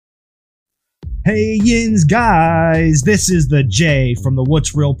Hey yins guys, this is the Jay from the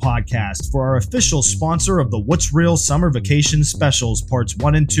What's Real podcast for our official sponsor of the What's Real Summer Vacation Specials Parts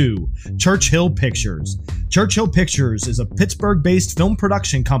 1 and 2, Churchill Pictures. Churchill Pictures is a Pittsburgh-based film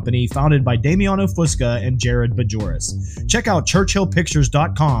production company founded by Damiano Fusca and Jared Bajoris. Check out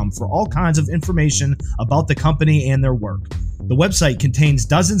churchillpictures.com for all kinds of information about the company and their work. The website contains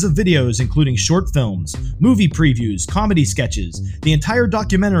dozens of videos including short films, movie previews, comedy sketches, the entire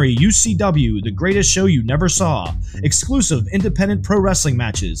documentary UCW, The Greatest Show You Never Saw, exclusive independent pro wrestling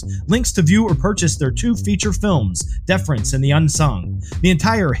matches, links to view or purchase their 2 feature films, Deference and The Unsung, the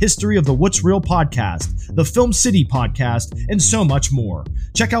entire history of the What's Real podcast, the Film City podcast, and so much more.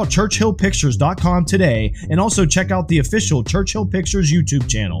 Check out churchillpictures.com today and also check out the official Churchill Pictures YouTube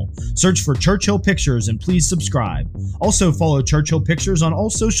channel. Search for Churchill Pictures and please subscribe. Also follow Churchill Pictures on all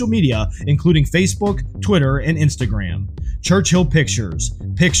social media, including Facebook, Twitter, and Instagram. Churchill Pictures.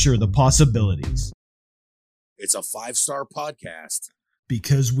 Picture the possibilities. It's a 5-star podcast.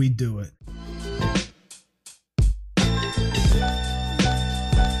 Because we do it.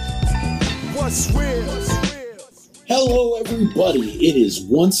 What's real? Hello, everybody. It is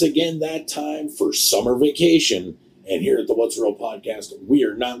once again that time for summer vacation. And here at the What's Real podcast, we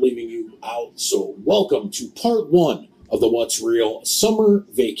are not leaving you out. So welcome to part 1 of the What's Real Summer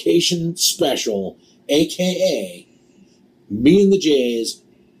Vacation Special, a.k.a. me and the Jays'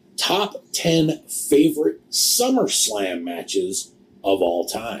 top 10 favorite SummerSlam matches of all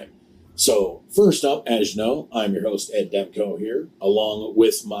time. So first up, as you know, I'm your host, Ed Demko here, along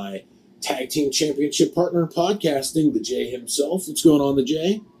with my tag team championship partner in podcasting, the Jay himself. What's going on, the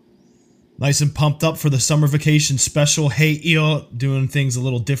Jay? Nice and pumped up for the summer vacation special. Hey, EO, doing things a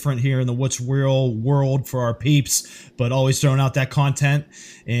little different here in the What's Real world for our peeps, but always throwing out that content.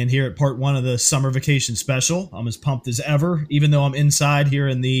 And here at part 1 of the summer vacation special, I'm as pumped as ever, even though I'm inside here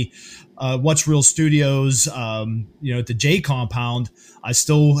in the What's Real Studios, at the J compound. I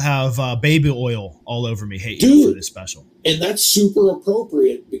still have baby oil all over me. Hey, EO, for this special. And that's super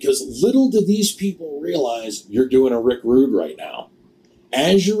appropriate because little do these people realize you're doing a Rick Rude right now.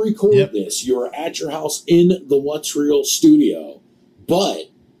 As you record this, you're at your house in the What's Real studio,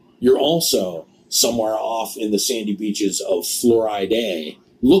 but you're also somewhere off in the sandy beaches of Florida,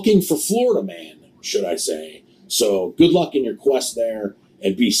 looking for Florida Man, should I say. So good luck in your quest there,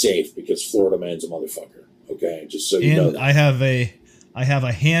 and be safe because Florida Man's a motherfucker. Okay, just so you know that. I have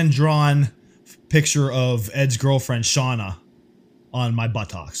a hand-drawn picture of Ed's girlfriend Shauna on my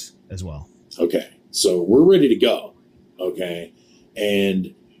buttocks as well. Okay, so we're ready to go. Okay.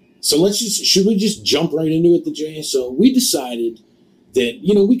 And so should we just jump right into it, the Jay? So we decided that,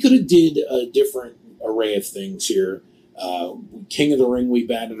 we could have did a different array of things here. King of the Ring, we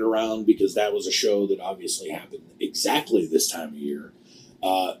batted around because that was a show that obviously happened exactly this time of year.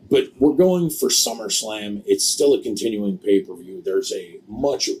 But we're going for SummerSlam. It's still a continuing pay-per-view. There's a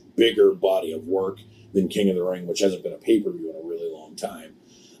much bigger body of work than King of the Ring, which hasn't been a pay-per-view in a really long time.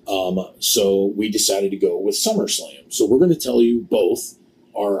 So we decided to go with SummerSlam. So we're going to tell you both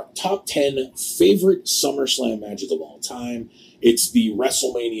our top 10 favorite SummerSlam matches of all time. It's the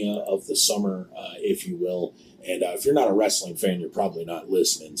WrestleMania of the summer, if you will. And if you're not a wrestling fan, you're probably not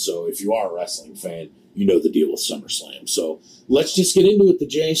listening. So if you are a wrestling fan, you know the deal with SummerSlam. So let's just get into it, the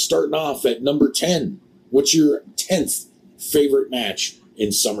Jay, starting off at number 10. What's your 10th favorite match in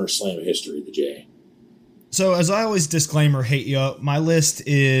SummerSlam history, the Jay? So as I always disclaimer, my list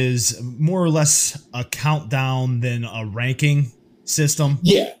is more or less a countdown than a ranking system.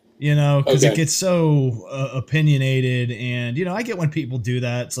 Yeah. Because it gets so opinionated, and, I get when people do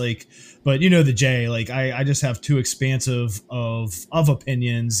that. It's like, but the Jay, like I just have too expansive of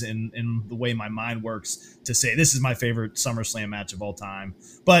opinions and the way my mind works to say this is my favorite SummerSlam match of all time.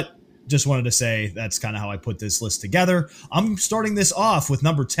 But just wanted to say that's kind of how I put this list together. I'm starting this off with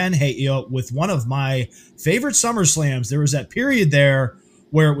number 10, with one of my favorite SummerSlams. There was that period there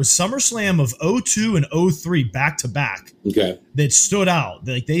where it was SummerSlam of 02 and 03 back-to-back that stood out.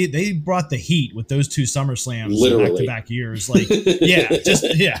 Like they brought the heat with those 2 SummerSlams back-to-back years. Like,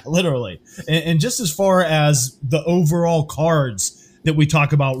 literally. And just as far as the overall cards that we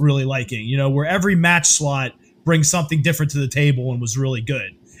talk about really liking, where every match slot brings something different to the table and was really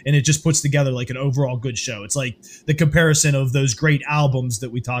good. And it just puts together like an overall good show. It's like the comparison of those great albums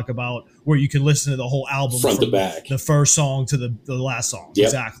that we talk about where you can listen to the whole album front from to back, the first song to the last song. Yep.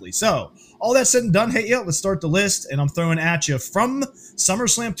 Exactly. So all that said and done, let's start the list. And I'm throwing at you from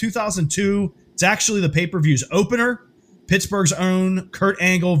SummerSlam 2002. It's actually the pay-per-view's opener, Pittsburgh's own Kurt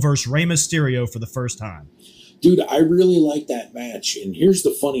Angle versus Rey Mysterio for the first time. Dude, I really like that match. And here's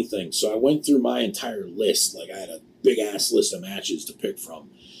the funny thing. So I went through my entire list. Like I had a big ass list of matches to pick from.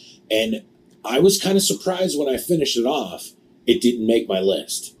 And I was kind of surprised when I finished it off. It didn't make my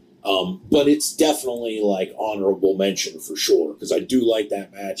list. But it's definitely like honorable mention for sure, because I do like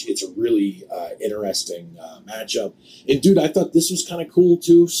that match. It's a really interesting matchup. And dude, I thought this was kind of cool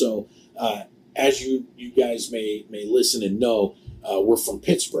too. So as you guys may listen and know, we're from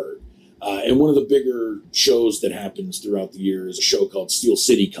Pittsburgh. And one of the bigger shows that happens throughout the year is a show called Steel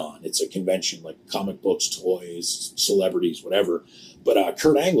City Con. It's a convention like comic books, toys, celebrities, whatever. But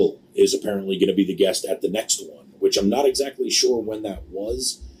Kurt Angle is apparently going to be the guest at the next one, which I'm not exactly sure when that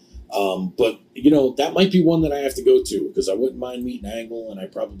was. But, that might be one that I have to go to, because I wouldn't mind meeting Angle, and I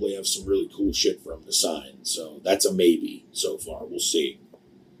probably have some really cool shit for him to sign. So that's a maybe so far. We'll see.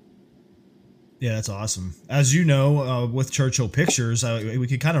 Yeah, that's awesome. As you know, with Churchill Pictures, we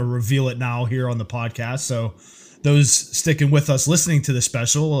could kind of reveal it now here on the podcast. So those sticking with us listening to the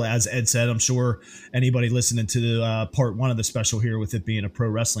special, as Ed said, I'm sure anybody listening to the part one of the special here, with it being a pro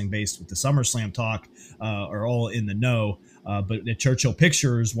wrestling based with the SummerSlam talk, are all in the know. But at Churchill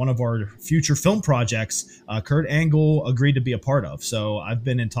Pictures, one of our future film projects, Kurt Angle agreed to be a part of. So I've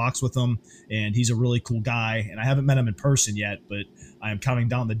been in talks with him, and he's a really cool guy. And I haven't met him in person yet, but I am counting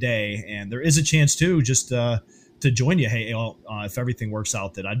down the day. And there is a chance too, just to join you. Hey, if everything works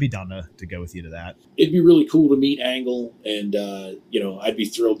out, that I'd be down to go with you to that. It'd be really cool to meet Angle, and I'd be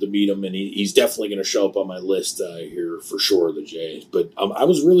thrilled to meet him. And he's definitely going to show up on my list here for sure, the Jay. But I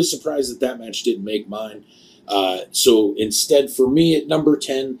was really surprised that match didn't make mine. So instead, for me at number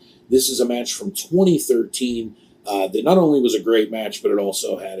 10, this is a match from 2013 that not only was a great match, but it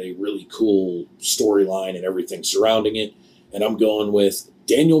also had a really cool storyline and everything surrounding it. And I'm going with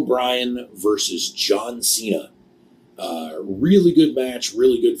Daniel Bryan versus John Cena. Really good match,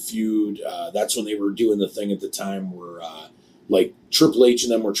 really good feud. That's when they were doing the thing at the time where like Triple H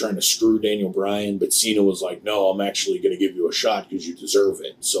and them were trying to screw Daniel Bryan, but Cena was like, no, I'm actually going to give you a shot because you deserve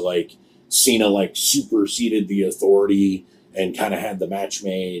it. So like Cena like superseded the authority and kind of had the match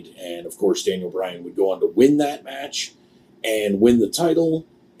made. And of course, Daniel Bryan would go on to win that match and win the title.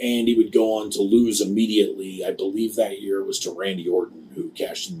 And he would go on to lose immediately. I believe that year was to Randy Orton, who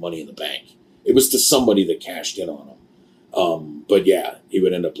cashed in Money in the Bank. It was to somebody that cashed in on him. But yeah, he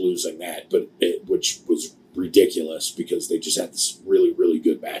would end up losing that, which was ridiculous because they just had this really, really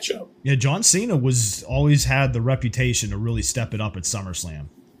good matchup. Yeah, John Cena always had the reputation to really step it up at SummerSlam.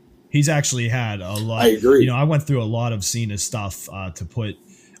 He's actually had a lot. I agree. I went through a lot of Cena's stuff to put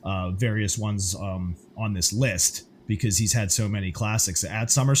various ones on this list, because he's had so many classics at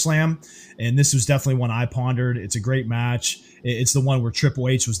SummerSlam. And this was definitely one I pondered. It's a great match. It's the one where Triple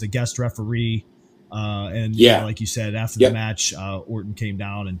H was the guest referee. And like you said, after the match, Orton came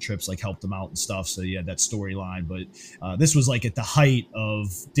down and Trips like helped him out and stuff. So yeah, that storyline. But this was like at the height of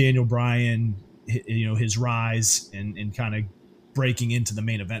Daniel Bryan, his rise and kind of breaking into the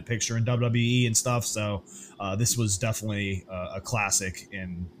main event picture in WWE and stuff. So this was definitely a classic.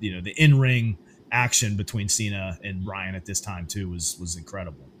 And, the in-ring action between Cena and Bryan at this time too was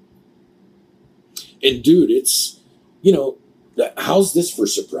incredible. And dude, it's how's this for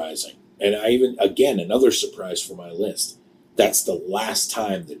surprising? And again another surprise for my list. That's the last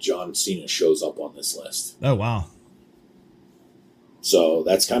time that John Cena shows up on this list. Oh wow! So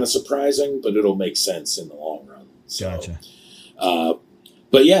that's kind of surprising, but it'll make sense in the long run. So, gotcha.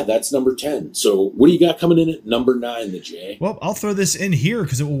 But yeah, that's number 10. So what do you got coming in at number 9, the Jay? Well, I'll throw this in here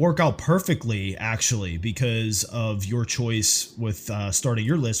because it will work out perfectly, actually, because of your choice with starting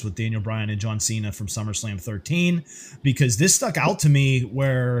your list with Daniel Bryan and John Cena from SummerSlam 13, because this stuck out to me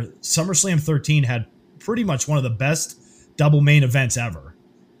where SummerSlam 13 had pretty much one of the best double main events ever.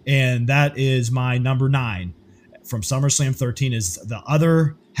 And that is my number 9 from SummerSlam 13 is the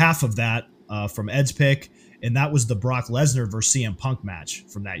other half of that from Ed's pick. And that was the Brock Lesnar versus CM Punk match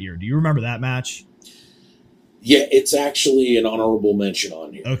from that year. Do you remember that match? Yeah, it's actually an honorable mention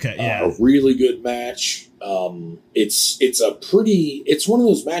on here. Okay, yeah. A really good match. It's one of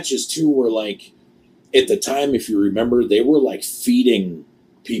those matches too where like at the time, if you remember, they were like feeding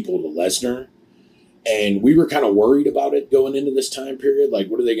people to Lesnar. And we were kind of worried about it going into this time period. Like,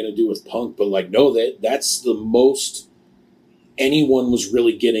 what are they going to do with Punk? But like, no, that's the most anyone was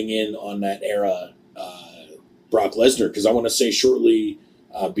really getting in on that era. Brock Lesnar, because I want to say shortly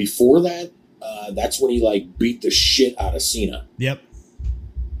before that, that's when he like beat the shit out of Cena. Yep.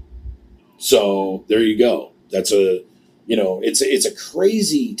 So there you go. That's it's a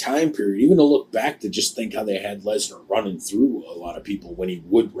crazy time period. Even to look back to just think how they had Lesnar running through a lot of people when he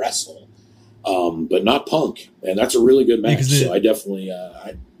would wrestle, but not Punk, and that's a really good match. So I definitely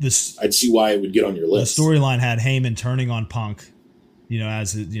I'd see why it would get on your list. The storyline had Heyman turning on Punk.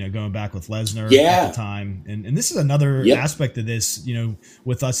 as going back with Lesnar Yeah. at the time, and this is another Yep. aspect of this,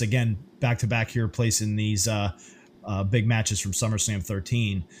 with us again back to back here placing these big matches from SummerSlam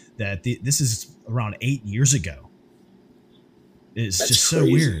 13. That this is around 8 years ago. It's That's just so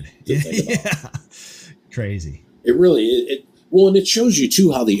crazy weird. to think about. Yeah, crazy. It really well, and it shows you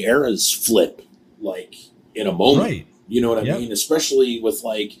too how the eras flip like in a moment. Right. You know what I Yep. mean? Especially with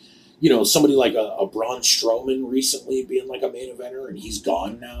like somebody like a Braun Strowman recently being like a main eventer, and he's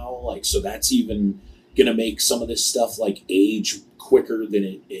gone now. Like, so that's even gonna make some of this stuff like age quicker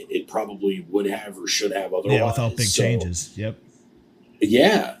than it probably would have or should have otherwise. Yeah, without big So, changes. Yep.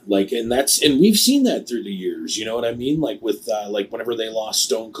 yeah, like, and we've seen that through the years. You know what I mean? Like with like whenever they lost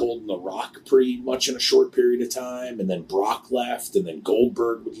Stone Cold and The Rock, pretty much in a short period of time, and then Brock left, and then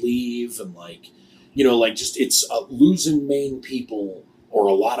Goldberg would leave, and like, like just it's losing main people or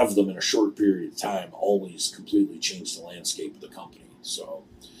a lot of them in a short period of time always completely changed the landscape of the company. So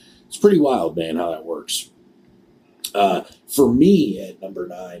it's pretty wild, man, how that works. For me at number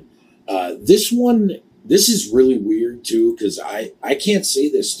 9, this is really weird too, because I can't say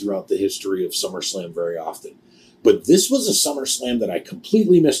this throughout the history of SummerSlam very often, but this was a SummerSlam that I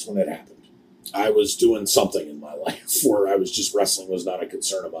completely missed when it happened. I was doing something in my life where I was just wrestling was not a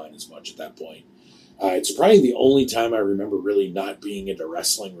concern of mine as much at that point. It's probably the only time I remember really not being into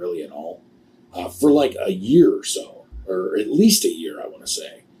wrestling really at all, for like a year or so, or at least a year, I want to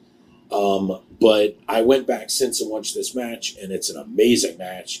say. But I went back since and watched this match, and it's an amazing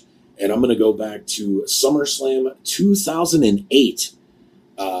match. And I'm going to go back to SummerSlam 2008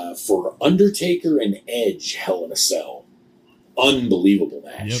 for Undertaker and Edge Hell in a Cell. Unbelievable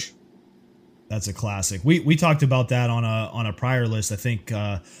match. Yep. That's a classic. We talked about that on a prior list. I think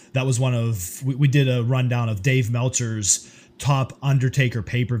that was one of we did a rundown of Dave Meltzer's top Undertaker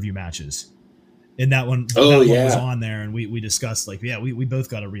pay-per-view matches. And that one, one was on there, and we discussed like, we both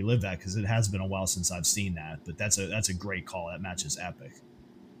got to relive that because it has been a while since I've seen that. But that's a great call. That match is epic.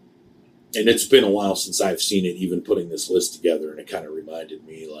 And it's been a while since I've seen it, even putting this list together, and it kind of reminded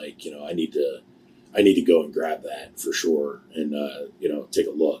me, like, I need to go and grab that for sure, and take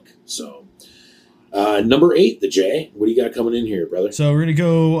a look. So, number 8, the J. What do you got coming in here, brother? So we're gonna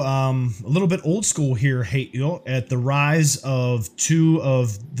go a little bit old school here, at the rise of two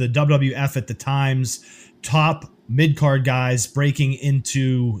of the WWF at the time's top mid card guys breaking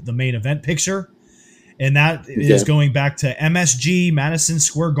into the main event picture. And that is going back to MSG Madison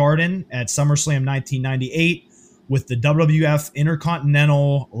Square Garden at SummerSlam 1998 with the WWF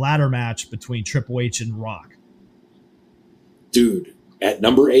Intercontinental ladder match between Triple H and Rock. Dude, at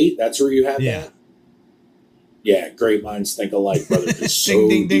number 8, that's where you have Yeah. that? Yeah, great minds think alike, brother. 'Cause so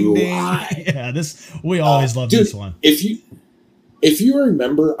do I. Yeah, we always love this one. If you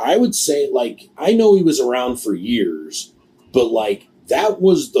remember, I would say, like, I know he was around for years, but like, that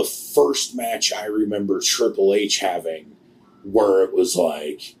was the first match I remember Triple H having where it was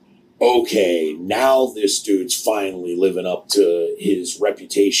like, okay, now this dude's finally living up to his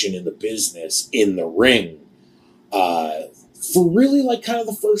reputation in the business, in the ring, for really like kind of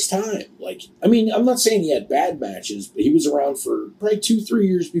the first time. Like, I mean, I'm not saying he had bad matches, but he was around for probably 2-3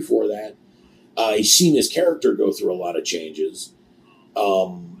 years before that. He's seen his character go through a lot of changes.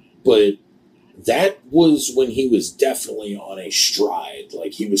 But that was when he was definitely on a stride.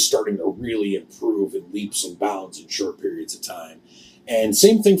 Like, he was starting to really improve in leaps and bounds in short periods of time. And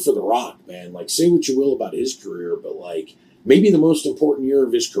same thing for The Rock, man. Like, say what you will about his career, but like, maybe the most important year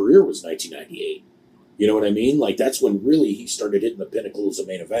of his career was 1998. You know what I mean? Like, that's when really he started hitting the pinnacle as a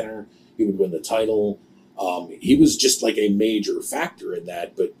main eventer. He would win the title. He was just like a major factor in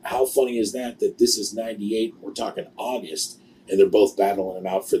that. But how funny is that this is 98, we're talking August, and they're both battling it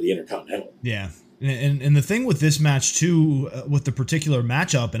out for the Intercontinental. Yeah. And the thing with this match, too, with the particular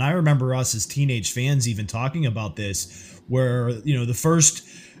matchup, and I remember us as teenage fans even talking about this, where, the first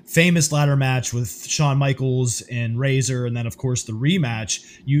famous ladder match with Shawn Michaels and Razor, and then, of course, the rematch,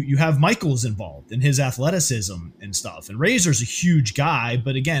 you have Michaels involved and his athleticism and stuff. And Razor's a huge guy,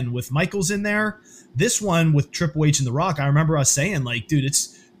 but again, with Michaels in there, this one with Triple H and The Rock, I remember us saying, like, dude,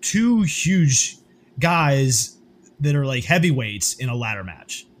 it's two huge guys that are like heavyweights in a ladder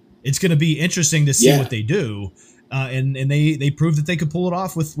match. It's going to be interesting to see what they do. And they proved that they could pull it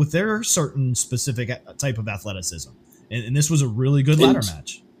off with their certain specific type of athleticism. And this was a really good ladder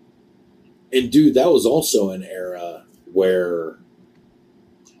match. And dude, that was also an era where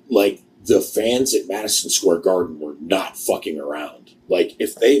like the fans at Madison Square Garden were not fucking around. Like,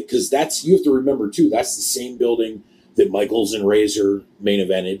 because you have to remember too, that's the same building that Michaels and Razor main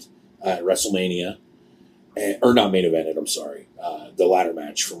evented at WrestleMania. Or not main evented, I'm sorry. The ladder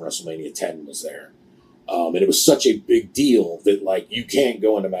match from WrestleMania 10 was there. And it was such a big deal that, like, you can't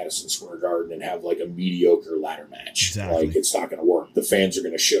go into Madison Square Garden and have, like, a mediocre ladder match. Exactly. Like, it's not going to work. The fans are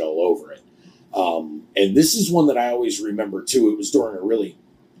going to shit all over it. And this is one that I always remember, too. It was during a really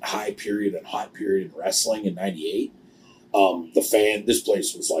high period and hot period in wrestling in 98. This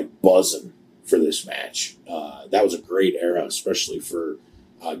place was, like, buzzing for this match. That was a great era, especially for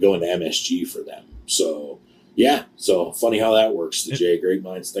going to MSG for them. So... yeah, so funny how that works. The Jay, great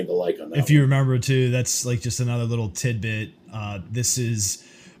minds think alike on that. If you remember too, that's like just another little tidbit. This is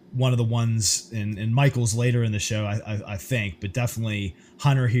one of the ones in Michael's later in the show, I think, but definitely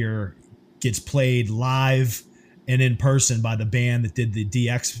Hunter here gets played live and in person by the band that did the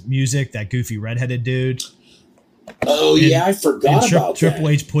DX music, that goofy redheaded dude. Oh, yeah, I forgot about that. Triple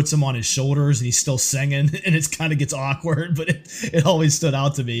H puts him on his shoulders and he's still singing, and it kind of gets awkward, but it always stood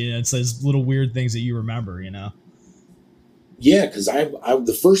out to me. And it's those little weird things that you remember, you know? Yeah, because I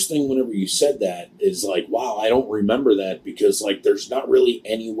the first thing whenever you said that is like, wow, I don't remember that, because, like, there's not really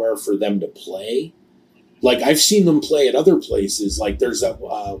anywhere for them to play. Like, I've seen them play at other places. Like, there's that,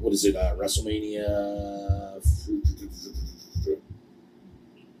 WrestleMania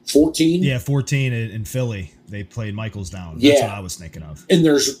 14? Yeah, 14 in Philly. They played Michaels Down. That's what I was thinking of. And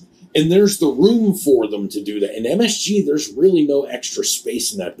there's the room for them to do that. In MSG, there's really no extra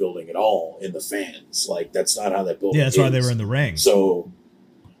space in that building at all in the fans. Like, that's not how that building is. Yeah, that's why they were in the ring. So,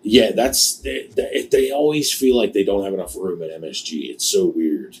 yeah, they always feel like they don't have enough room at MSG. It's so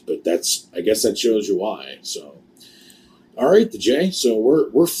weird. But I guess that shows you why. So, all right, the Jay. So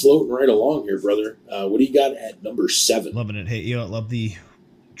we're floating right along here, brother. What do you got at number 7? Loving it. Hey, I love the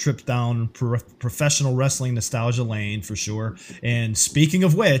trip down professional wrestling nostalgia lane for sure. And speaking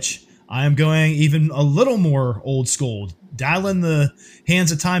of which, I am going even a little more old school, dialing the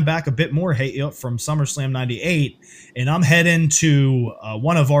hands of time back a bit more, from SummerSlam 98. And I'm heading to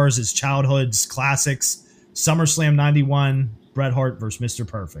one of ours' childhood's classics, SummerSlam 91, Bret Hart versus Mr.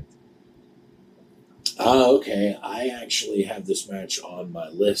 Perfect. Okay. I actually have this match on my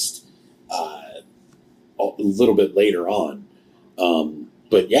list a little bit later on.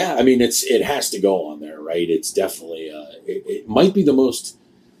 But yeah, I mean, it has to go on there, right? It's definitely, it might be the most,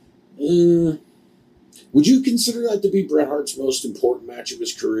 would you consider that to be Bret Hart's most important match of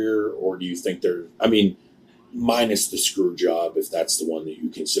his career? Or do you think minus the screw job, if that's the one that you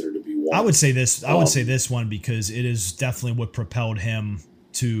consider to be one? I would say this. I would say this one, because it is definitely what propelled him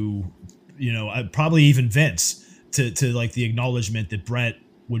to, probably even Vince to like the acknowledgement that Bret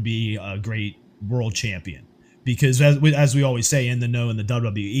would be a great world champion. Because as we always say in the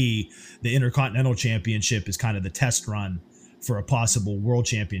WWE, the Intercontinental Championship is kind of the test run for a possible world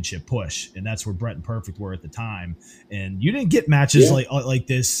championship push. And that's where Bret and Perfect were at the time. And you didn't get matches like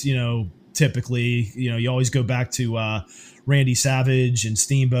this, typically. You always go back to Randy Savage and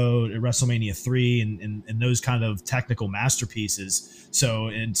Steamboat at WrestleMania 3 and those kind of technical masterpieces. So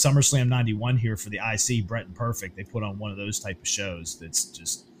in SummerSlam 91 here for the IC, Bret and Perfect, they put on one of those type of shows that's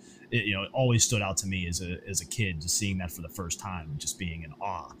just... it always stood out to me as a kid, just seeing that for the first time and just being in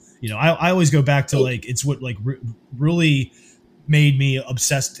awe. I always go back to it's what really made me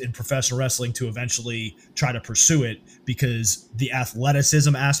obsessed in professional wrestling to eventually try to pursue it, because the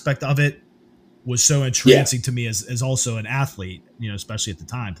athleticism aspect of it was so entrancing to me as also an athlete, especially at the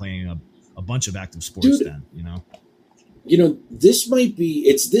time playing a bunch of active sports. Dude, then, this might be,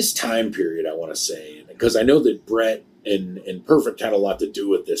 it's this time period, I want to say, because I know that Bret and Perfect had a lot to do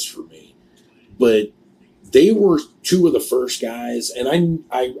with this for me, but they were two of the first guys, and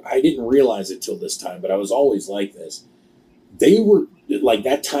I didn't realize it till this time, but I was always like this. They were like,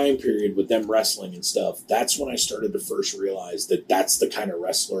 that time period with them wrestling and stuff. That's when I started to first realize that that's the kind of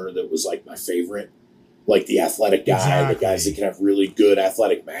wrestler that was like my favorite, like the athletic guy, exactly. The guys that can have really good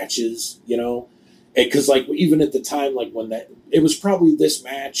athletic matches, because like even at the time, like when it was probably this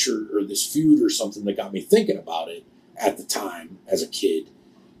match or this feud or something that got me thinking about it at the time as a kid,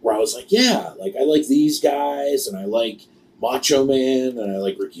 where I was like, yeah, like I like these guys, and I like Macho Man, and I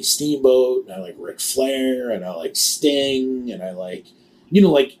like Ricky Steamboat, and I like Ric Flair, and I like Sting, and I like,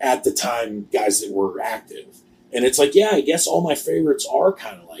 like at the time guys that were active. And it's like, yeah, I guess all my favorites are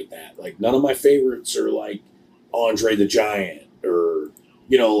kind of like that. Like none of my favorites are like Andre the Giant or,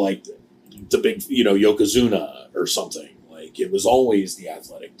 like the big, Yokozuna or something. Like it was always the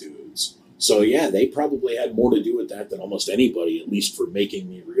athletic dudes. So yeah, they probably had more to do with that than almost anybody, at least for making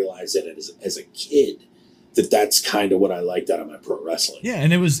me realize that as a kid, that's kind of what I liked out of my pro wrestling. Yeah,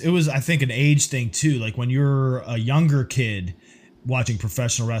 and it was I think an age thing too. Like when you're a younger kid watching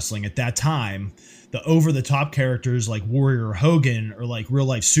professional wrestling at that time, the over the top characters like Warrior Hogan are like real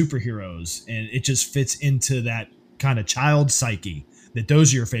life superheroes, and it just fits into that kind of child psyche that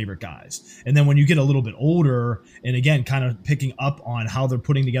those are your favorite guys. And then when you get a little bit older, and again, kind of picking up on how they're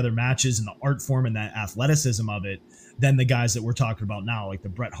putting together matches and the art form and that athleticism of it, then the guys that we're talking about now, like the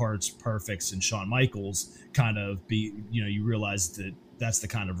Bret Harts, Perfects, and Shawn Michaels, kind of you realize that that's the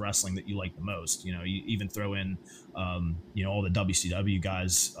kind of wrestling that you like the most. You even throw in, all the WCW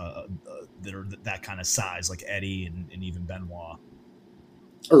guys that are that kind of size, like Eddie and even Benoit.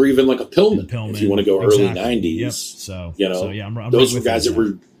 Or even like a Pillman, if you want to go early 90s. Yep. So yeah, I'm those were guys that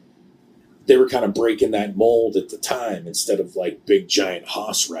were kind of breaking that mold at the time. Instead of like big giant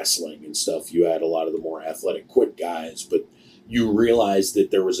hoss wrestling and stuff, you had a lot of the more athletic, quick guys, but you realized that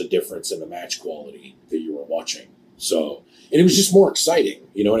there was a difference in the match quality that you were watching. So, and it was just more exciting.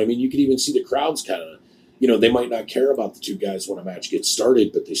 You know what I mean? You could even see the crowds kind of, they might not care about the two guys when a match gets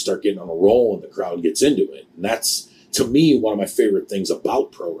started, but they start getting on a roll and the crowd gets into it. And that's, to me, one of my favorite things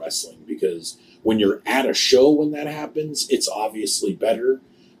about pro wrestling, because when you're at a show when that happens, it's obviously better.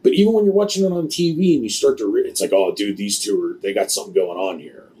 But even when you're watching it on TV and you start to, it's like, oh, dude, these two they got something going on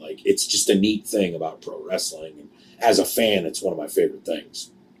here. Like, it's just a neat thing about pro wrestling. And as a fan, it's one of my favorite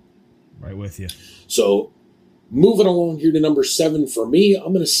things. Right with you. So moving along here to number 7 for me,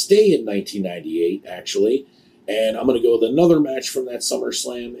 I'm going to stay in 1998, actually. And I'm going to go with another match from that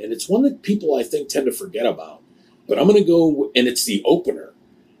SummerSlam. And it's one that people, I think, tend to forget about. But I'm going to go, and it's the opener.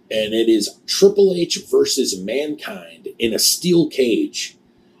 And it is Triple H versus Mankind in a steel cage.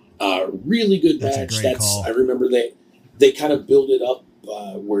 Really good match. Call. I remember they kind of build it up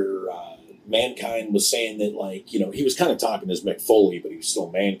where Mankind was saying that, like, he was kind of talking as Mick Foley, but he was still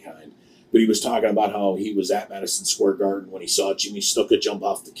Mankind. But he was talking about how he was at Madison Square Garden when he saw Jimmy Snuka jump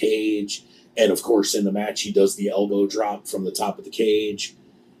off the cage. And, of course, in the match, he does the elbow drop from the top of the cage.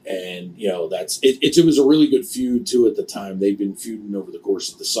 And, that's it. It was a really good feud, too, at the time. They've been feuding over the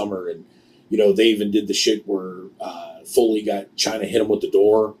course of the summer. And, they even did the shit where Foley got Chyna hit him with the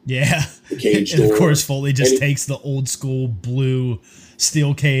door. Yeah. The cage and door. Of course, Foley just takes the old school blue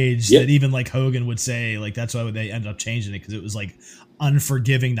steel cage that even, like, Hogan would say. Like, that's why they ended up changing it, because it was, like,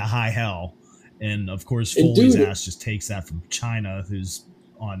 unforgiving to high hell. And, of course, Foley's ass just takes that from Chyna, who's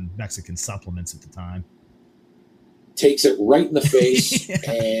on Mexican supplements at the time. Takes it right in the face,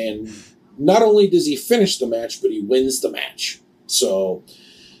 and not only does he finish the match, but he wins the match. So,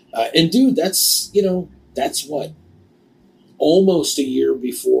 and dude, that's what, almost a year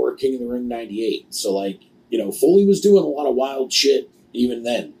before King of the Ring 98. So, like, Foley was doing a lot of wild shit even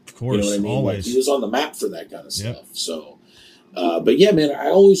then. Of course, you know what I mean? always. Like, he was on the map for that kind of stuff. Yep. So, but yeah, man, I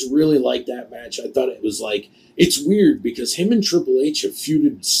always really liked that match. I thought it was like, it's weird because him and Triple H have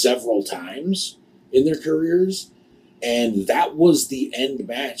feuded several times in their careers. And that was the end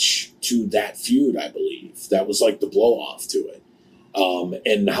match to that feud, I believe. That was like the blow-off to it.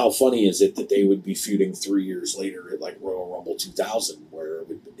 And how funny is it that they would be feuding 3 years later at like Royal Rumble 2000, where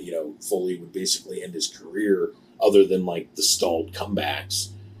Foley would basically end his career, other than like the stalled comebacks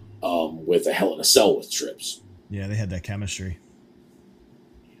with a Hell in a Cell with Trips. Yeah, they had that chemistry.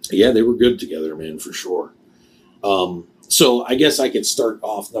 Yeah, they were good together, man, for sure. So I guess I could start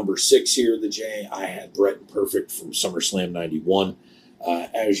off number 6 here, the J. I had Bret and Perfect from SummerSlam 91.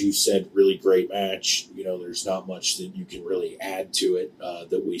 As you said, really great match. There's not much that you can really add to it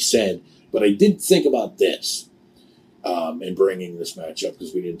that we said. But I did think about this in bringing this match up,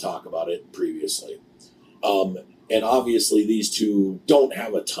 because we didn't talk about it previously. And obviously these two don't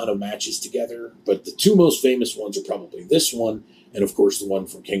have a ton of matches together, but the two most famous ones are probably this one, and of course the one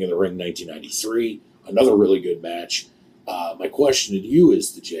from King of the Ring 1993. Another really good match. My question to you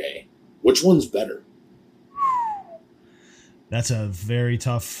is, the J, which one's better? That's a very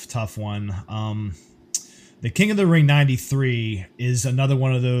tough one. The King of the Ring 93 is another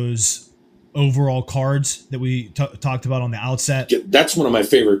one of those overall cards that we talked about on the outset. That's one of my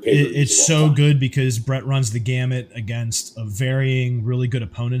favorite pay-per-views. It's so good because Bret runs the gamut against a varying really good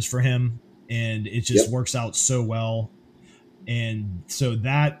opponents for him, and it just works out so well. And so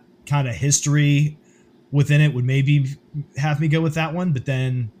that kind of history within it would maybe have me go with that one, but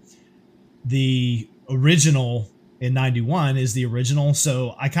then the original in 91 is the original,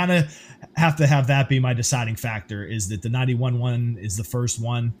 so I kind of have to have that be my deciding factor, is that the 91 one is the first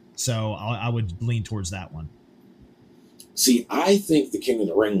one, so I would lean towards that one. See, I think the King of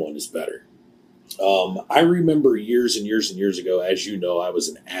the Ring one is better. I remember years and years and years ago, as you know, I was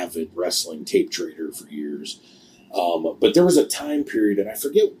an avid wrestling tape trader for years, but there was a time period, and I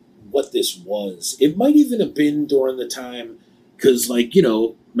forget what this was. It might even have been during the time, because, like,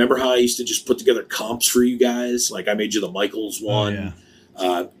 remember how I used to just put together comps for you guys? Like, I made you the Michaels one. Oh,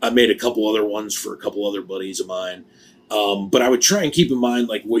 yeah. I made a couple other ones for a couple other buddies of mine. But I would try and keep in mind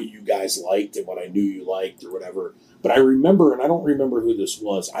like what you guys liked and what I knew you liked or whatever. But I remember, and I don't remember who this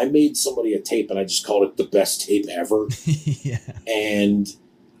was, I made somebody a tape and I just called it the best tape ever. Yeah. And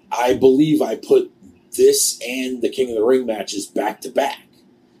I believe I put this and the King of the Ring matches back to back.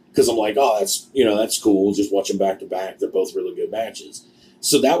 Because I'm like, oh, that's cool. Just watch them back to back. They're both really good matches.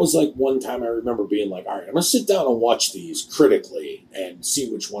 So that was like one time I remember being like, all right, I'm going to sit down and watch these critically and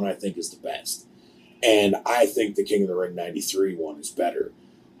see which one I think is the best. And I think the King of the Ring 93 one is better.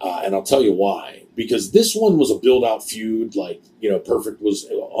 And I'll tell you why. Because this one was a build-out feud. Like, Perfect was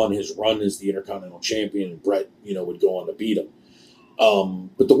on his run as the Intercontinental Champion, and Brett, would go on to beat him.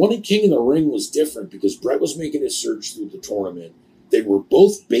 But the one in King of the Ring was different because Brett was making his surge through the tournament. They were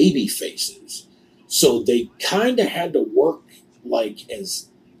both baby faces. So they kind of had to work like as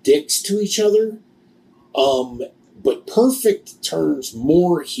dicks to each other. But Perfect turns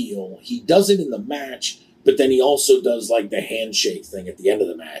more heel. He does it in the match, but then he also does like the handshake thing at the end of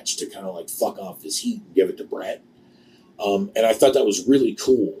the match to kind of like fuck off his heat and give it to Brett. And I thought that was really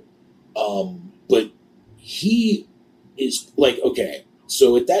cool. But he is like, okay,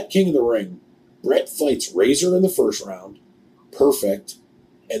 so at that King of the Ring, Brett fights Razor in the first round, Perfect,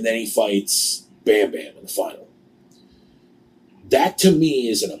 and then he fights Bam Bam in the final. That to me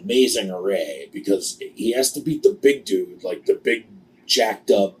is an amazing array because he has to beat the big dude, like the big jacked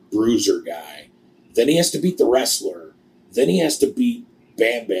up bruiser guy. Then he has to beat the wrestler. Then he has to beat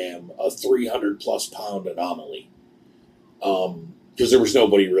Bam Bam, a 300 plus pound anomaly. Because there was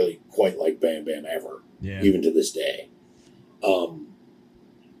nobody really quite like Bam Bam ever, even to this day.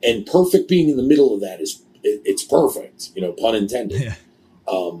 And Perfect being in the middle of that it's perfect, pun intended. Yeah.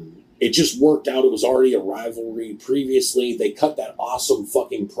 It just worked out. It was already a rivalry previously. They cut that awesome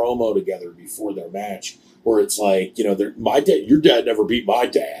fucking promo together before their match where it's like, your dad never beat my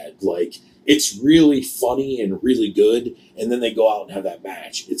dad. Like, it's really funny and really good. And then they go out and have that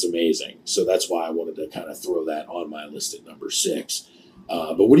match. It's amazing. So that's why I wanted to kind of throw that on my list at number 6.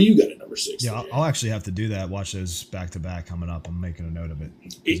 But what do you got at number 6? Yeah, I'll actually have to do that. Watch those back to back coming up. I'm making a note of it.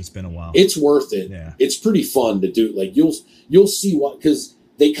 It's been a while. It's worth it. Yeah. It's pretty fun to do. Like you'll see because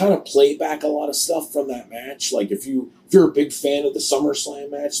they kind of play back a lot of stuff from that match. Like if you're a big fan of the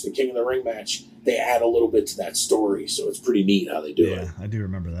SummerSlam match, the King of the Ring match, they add a little bit to that story. So it's pretty neat how they do it. Yeah, I do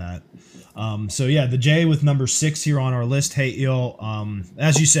remember that. So yeah, the J with number 6 here on our list. Hey, Eel,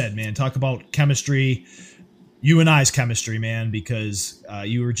 as you said, man, talk about chemistry. You and I's chemistry, man, because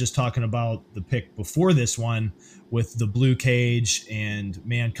you were just talking about the pick before this one with the Blue Cage and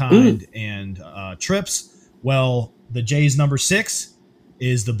Mankind and Trips. Well, the J's number 6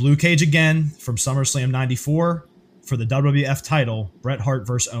 is the Blue Cage again from SummerSlam 94 for the WWF title, Bret Hart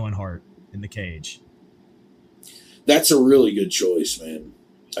versus Owen Hart in the cage. That's a really good choice, man.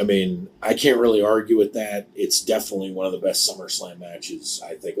 I mean, I can't really argue with that. It's definitely one of the best SummerSlam matches,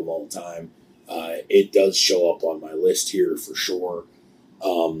 I think, of all time. It does show up on my list here for sure.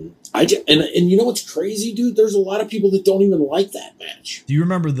 And you know what's crazy, dude? There's a lot of people that don't even like that match. Do you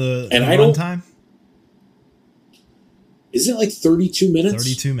remember the run runtime? Isn't it like 32 minutes?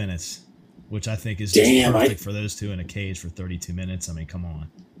 32 minutes, which I think is just perfect for those two in a cage for 32 minutes. I mean, come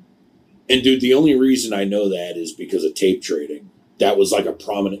on. And dude, the only reason I know that is because of tape trading. That was like a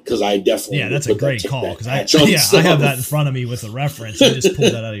prominent, because I definitely that's a great call because I have that in front of me with a reference. You just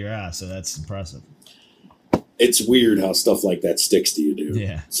pulled that out of your ass, so that's impressive. It's weird how stuff like that sticks to you, dude.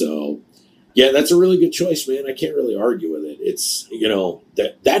 Yeah. So, yeah, that's a really good choice, man. I can't really argue with it. It's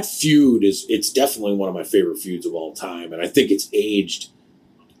that feud it's definitely one of my favorite feuds of all time, and I think it's aged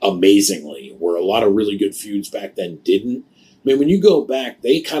amazingly. Where a lot of really good feuds back then didn't. I mean, when you go back,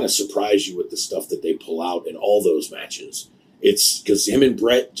 they kind of surprise you with the stuff that they pull out in all those matches. It's because him and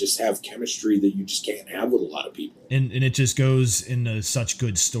Brett just have chemistry that you just can't have with a lot of people. And it just goes into such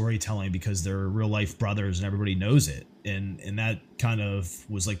good storytelling because they're real life brothers and everybody knows it. And that kind of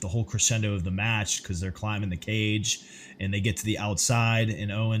was like the whole crescendo of the match because they're climbing the cage and they get to the outside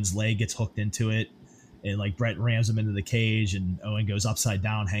and Owen's leg gets hooked into it. And like Brett rams him into the cage and Owen goes upside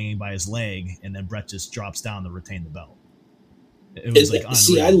down hanging by his leg. And then Brett just drops down to retain the belt. It was like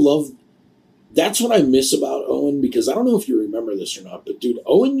unreal. See, that's what I miss about Owen, because I don't know if you remember this or not, but dude,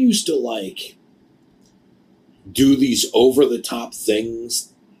 Owen used to like do these over the top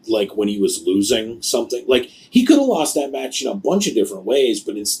things like when he was losing something. Like he could have lost that match in a bunch of different ways,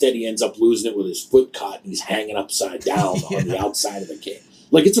 but instead he ends up losing it with his foot caught and he's hanging upside down on the outside of the cage.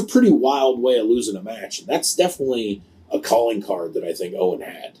 Like it's a pretty wild way of losing a match. And that's definitely a calling card that I think Owen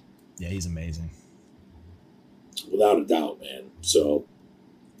had. Yeah, he's amazing. Without a doubt, man. So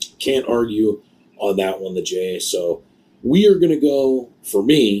can't argue on that one, the J. So we are going to go, for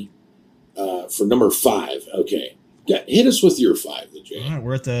me, for number 5. Okay. Yeah, hit us with your 5, the Jay. All right,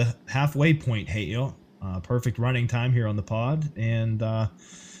 we're at the halfway point, Hale. Perfect running time here on the pod, and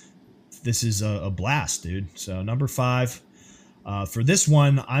this is a blast, dude. So number 5. For this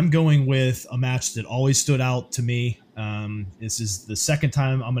one, I'm going with a match that always stood out to me. This is the second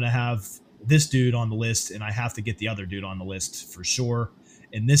time I'm going to have this dude on the list, and I have to get the other dude on the list for sure.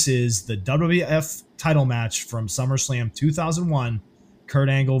 And this is the WWF title match from SummerSlam 2001, Kurt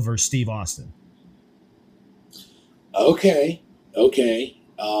Angle versus Steve Austin. Okay.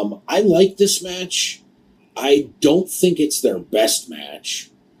 I like this match. I don't think it's their best match.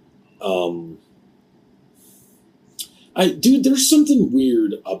 Dude, there's something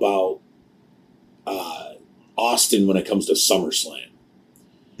weird about Austin when it comes to SummerSlam.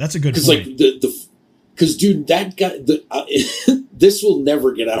 That's a good point. Like because dude, that guy. This will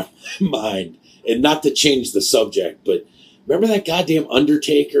never get out of my mind. And not to change the subject, but remember that goddamn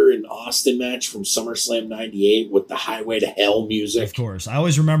Undertaker and Austin match from SummerSlam '98 with the Highway to Hell music? Of course, I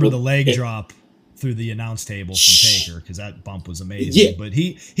always remember the leg drop through the announce table from Taker because that bump was amazing. Yeah, but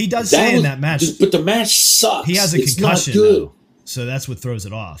he does say in that match, but the match sucks. He has a concussion, though, so that's what throws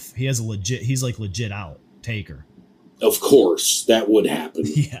it off. He has he's like legit out. Taker. Of course, that would happen.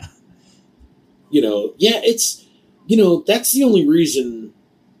 Yeah. It's that's the only reason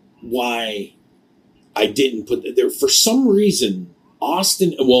why I didn't put that there. For some reason,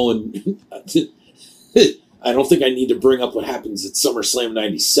 Austin. Well, and I don't think I need to bring up what happens at SummerSlam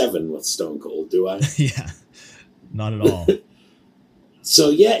 '97 with Stone Cold, do I? Yeah, not at all.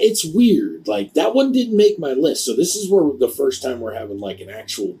 So yeah, it's weird. Like that one didn't make my list. So this is where the first time we're having like an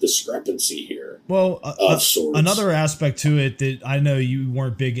actual discrepancy here. Well, of sorts. Another aspect to it that I know you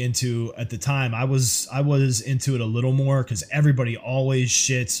weren't big into at the time. I was into it a little more because everybody always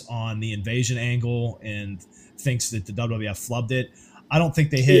shits on the invasion angle and thinks that the WWF flubbed it. I don't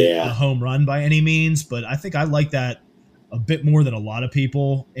think they hit a home run by any means, but I think I like that a bit more than a lot of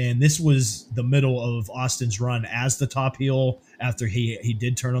people. And this was the middle of Austin's run as the top heel after he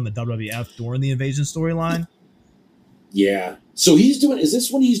did turn on the WWF during the invasion storyline. Yeah. So is this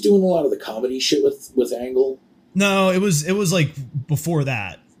when he's doing a lot of the comedy shit with Angle? No, it was like before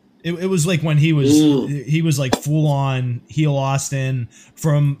that. It was like when he was like full on heel Austin.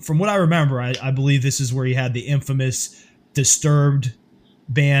 From what I remember, I believe this is where he had the infamous Disturbed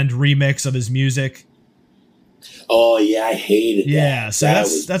band remix of his music. Oh yeah, I hated that. Yeah, so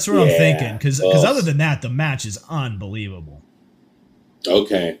that's what I'm thinking. Because other than that, the match is unbelievable.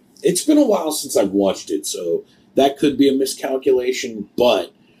 Okay, it's been a while since I've watched it, so that could be a miscalculation.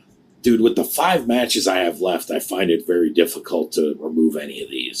 But dude, with the 5 matches I have left, I find it very difficult to remove any of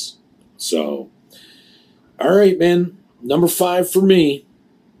these. So, all right, man. Number 5 for me.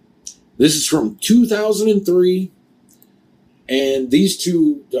 This is from 2003. And these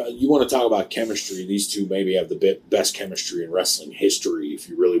two, you want to talk about chemistry, these two maybe have the best chemistry in wrestling history if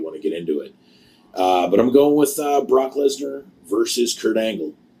you really want to get into it. But I'm going with Brock Lesnar versus Kurt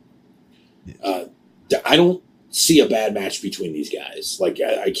Angle. I don't see a bad match between these guys. Like,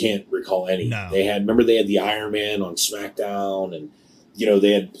 I can't recall any. No. They had the Iron Man on SmackDown, and,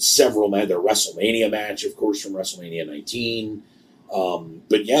 they had several, their WrestleMania match, of course, from WrestleMania 19.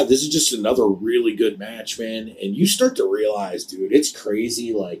 But yeah, this is just another really good match, man. And you start to realize, dude, it's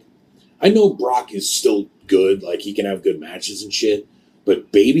crazy. Like, I know Brock is still good. Like, he can have good matches and shit.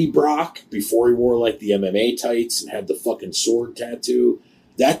 But baby Brock, before he wore, like, the MMA tights and had the fucking sword tattoo,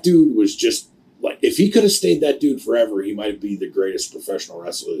 that dude was just, like, if he could have stayed that dude forever, he might be the greatest professional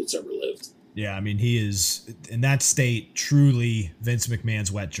wrestler that's ever lived. Yeah, I mean, he is, in that state, truly Vince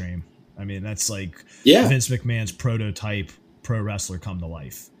McMahon's wet dream. I mean, that's like Vince McMahon's prototype pro wrestler come to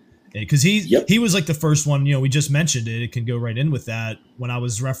life, because he was like the first one. We just mentioned it. It can go right in with that. When I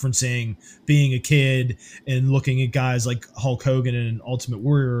was referencing being a kid and looking at guys like Hulk Hogan and Ultimate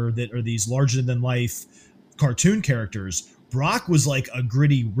Warrior that are these larger than life cartoon characters, Brock was like a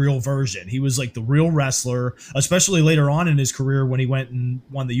gritty, real version. He was like the real wrestler, especially later on in his career when he went and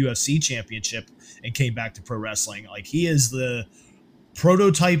won the UFC championship and came back to pro wrestling. Like, he is the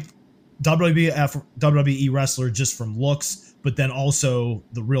prototype WWE wrestler just from looks, but then also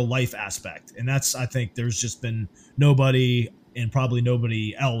the real life aspect. And that's, I think there's just been nobody, and probably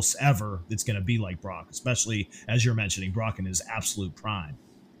nobody else ever, that's going to be like Brock, especially as you're mentioning, Brock in his absolute prime.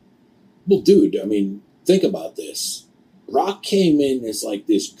 Well, dude, I mean, think about this. Brock came in as like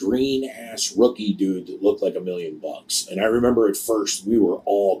this green ass rookie dude that looked like $1 million. And I remember at first we were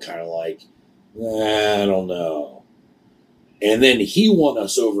all kind of like, I don't know. And then he won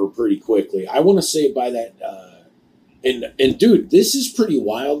us over pretty quickly. I want to say by that, and dude, this is pretty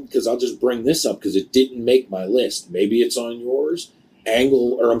wild because I'll just bring this up because it didn't make my list. Maybe it's on yours.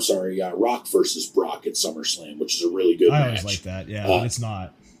 Rock versus Brock at SummerSlam, which is a really good match. I always like that, yeah, but it's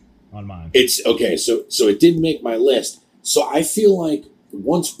not on mine. It's okay, so it didn't make my list. So I feel like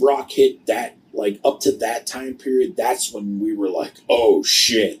once Brock hit that, like up to that time period, that's when we were like, oh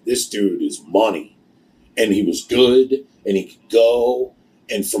shit, this dude is money. And he was good, and he could go.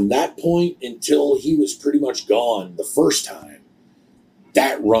 And from that point until he was pretty much gone the first time,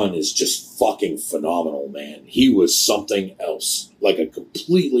 that run is just fucking phenomenal, man. He was something else, like a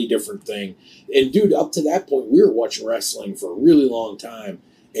completely different thing. And dude, up to that point, we were watching wrestling for a really long time,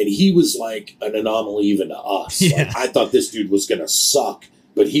 and he was like an anomaly even to us. Yeah. Like, I thought this dude was gonna suck,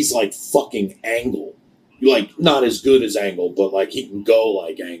 but he's like fucking Angle. Like, not as good as Angle, but like he can go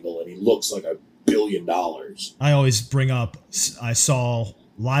like Angle, and he looks like $1 billion. I always bring up, I saw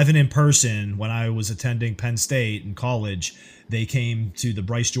live and in person when I was attending Penn State in college. They came to the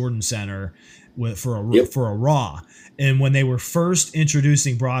Bryce Jordan Center for a Raw. And when they were first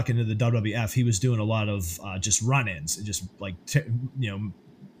introducing Brock into the WWF, he was doing a lot of just run-ins, just like,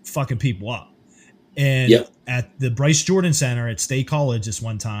 fucking people up. And at the Bryce Jordan Center at State College this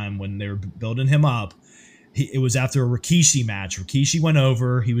one time when they were building him up, it was after a Rikishi match. Rikishi went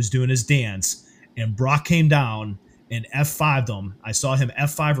over, he was doing his dance, and Brock came down and F5'd him. I saw him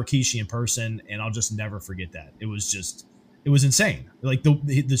F5 Rikishi in person, and I'll just never forget that. It was insane. Like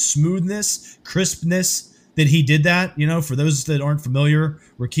the smoothness, crispness that he did that, for those that aren't familiar,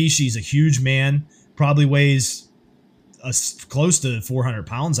 Rikishi's a huge man, probably weighs close to 400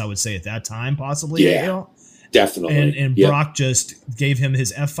 pounds, I would say at that time, possibly. Yeah, definitely. And Brock just gave him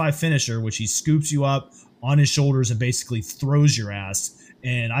his F5 finisher, which he scoops you up on his shoulders and basically throws your ass.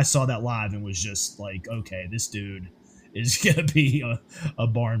 And I saw that live and was just like, okay, this dude is going to be a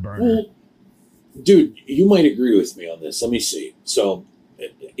barn burner. Well, dude, you might agree with me on this. Let me see. So,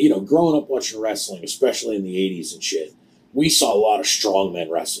 growing up watching wrestling, especially in the 80s and shit, we saw a lot of strongman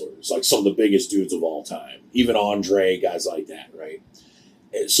wrestlers, like some of the biggest dudes of all time. Even Andre, guys like that, right?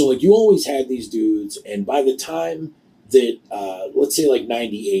 So, like, you always had these dudes, and by the time that, let's say, like,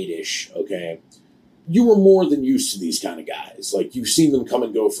 98-ish, okay, you were more than used to these kind of guys. Like, you've seen them come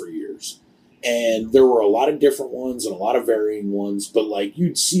and go for years. And there were a lot of different ones and a lot of varying ones, but like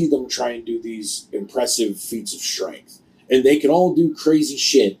you'd see them try and do these impressive feats of strength. And they can all do crazy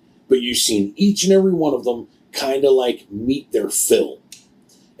shit, but you've seen each and every one of them kind of like meet their fill.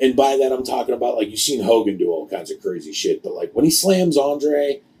 And by that, I'm talking about like you've seen Hogan do all kinds of crazy shit, but like when he slams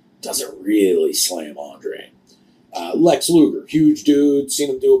Andre, doesn't really slam Andre. Lex Luger, huge dude, seen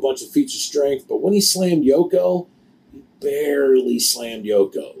him do a bunch of feats of strength, but when he slammed Yoko, barely slammed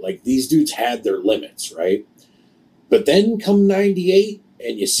Yoko. Like, these dudes had their limits, right? But then come 98,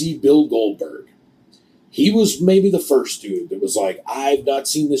 and you see Bill Goldberg. He was maybe the first dude that was like, I've not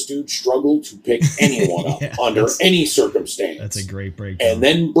seen this dude struggle to pick anyone up under any circumstance. That's a great breakdown. And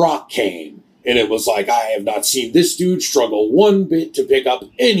then Brock came, and it was like, I have not seen this dude struggle one bit to pick up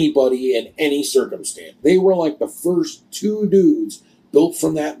anybody in any circumstance. They were like the first two dudes built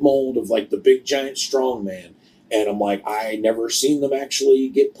from that mold of like the big giant strong man. And I'm like, I never seen them actually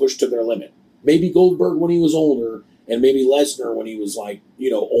get pushed to their limit. Maybe Goldberg when he was older, and maybe Lesnar when he was like,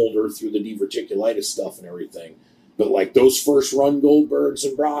 older through the diverticulitis stuff and everything. But like those first run Goldbergs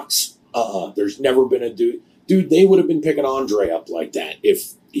and Brocks, there's never been a dude. Dude, they would have been picking Andre up like that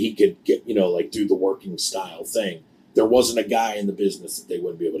if he could get, do the working style thing. There wasn't a guy in the business that they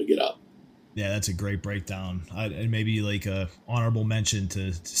wouldn't be able to get up. Yeah, that's a great breakdown. And maybe like a honorable mention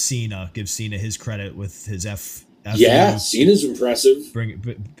to Cena. Give Cena his credit with his F. Yeah, Cena's impressive.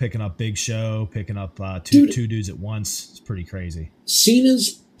 Picking up Big Show, picking up two dudes at once. It's pretty crazy.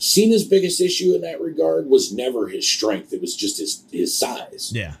 Cena's biggest issue in that regard was never his strength. It was just his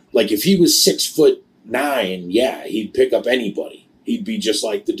size. Yeah. Like if he was 6'9", yeah, he'd pick up anybody. He'd be just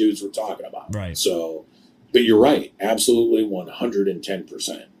like the dudes we're talking about. Right. So, but you're right. Absolutely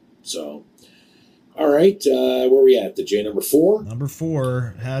 110%. So, all right. Where are we at? The J number 4? Number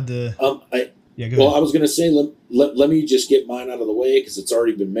 4 had to... go ahead. I was going to say, let me just get mine out of the way because it's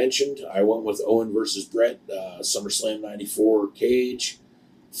already been mentioned. I went with Owen versus Brett, SummerSlam 94 Cage.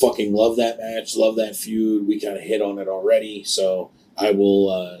 Fucking love that match. Love that feud. We kind of hit on it already. So I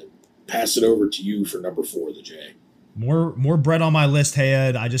will pass it over to you for number 4, the J. More Brett on my list,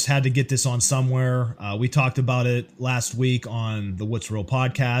 Hayed. I just had to get this on somewhere. We talked about it last week on the What's Real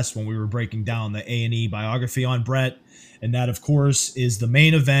podcast when we were breaking down the A&E biography on Brett. And that, of course, is the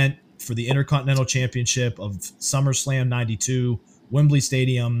main event for the Intercontinental Championship of SummerSlam 92, Wembley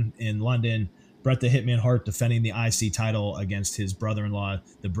Stadium in London. Bret the Hitman Hart defending the IC title against his brother-in-law,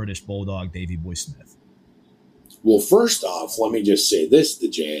 the British Bulldog, Davey Boy Smith. Well, first off, let me just say this, the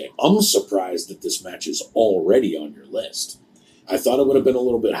J. I'm surprised that this match is already on your list. I thought it would have been a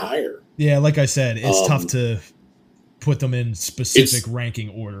little bit higher. Yeah, like I said, it's tough to put them in specific ranking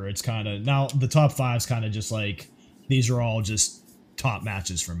order. It's kind of, now the top 5's kind of just like, these are all just top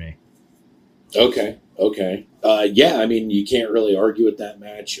matches for me. Okay. Yeah, I mean, you can't really argue with that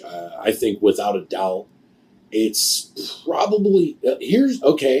match. I think without a doubt, it's probably, let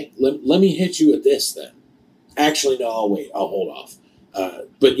me hit you with this then. Actually, no, I'll hold off.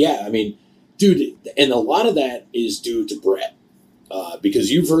 But yeah, I mean, dude, and a lot of that is due to Brett.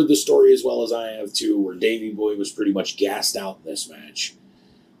 Because you've heard the story as well as I have too, where Davey Boy was pretty much gassed out in this match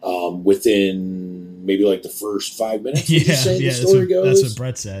within maybe like the first 5 minutes. That's what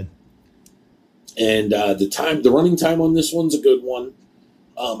Brett said. And the running time on this one's a good one.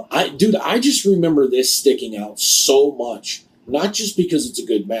 I just remember this sticking out so much, not just because it's a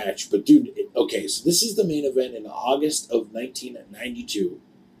good match, but dude, so this is the main event in August of 1992.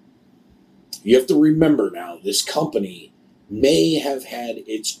 You have to remember now, this company may have had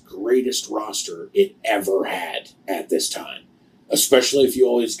its greatest roster it ever had at this time, especially if you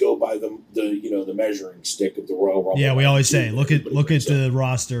always go by the measuring stick of the Royal Rumble. Yeah, we always say look at the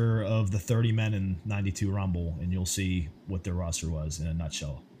roster of the 30 men in 92 Rumble, and you'll see what their roster was in a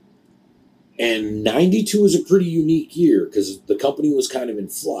nutshell. And 92 is a pretty unique year because the company was kind of in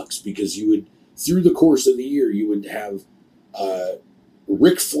flux, because you would, through the course of the year, you would have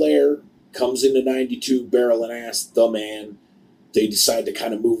Ric Flair comes into 92, barrel and ass, the man. They decide to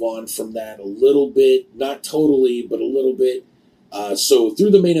kind of move on from that a little bit, not totally, but a little bit. So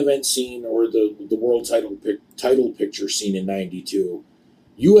through the main event scene, or the world title picture scene in 92,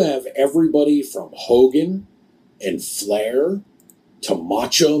 you have everybody from Hogan and Flair to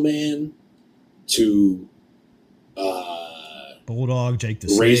Macho Man to Bulldog, Jake the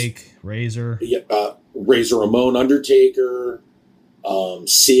Snake, Razor. Razor Ramon, Undertaker,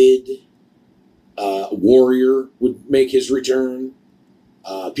 Sid. Warrior would make his return.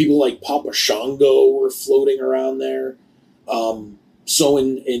 People like Papa Shango were floating around there. So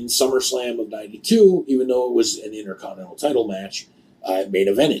in SummerSlam of 92, even though it was an Intercontinental title match, it main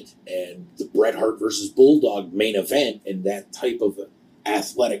evented. And the Bret Hart versus Bulldog main event, and that type of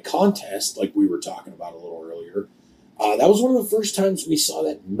athletic contest, like we were talking about a little earlier, that was one of the first times we saw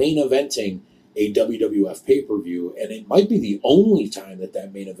that main eventing a WWF pay-per-view, and it might be the only time that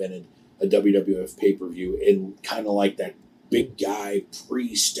main evented a WWF pay-per-view in kind of like that big guy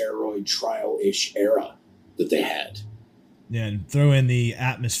pre-steroid trial-ish era that they had. Yeah, and throw in the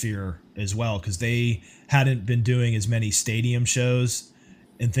atmosphere as well, because they hadn't been doing as many stadium shows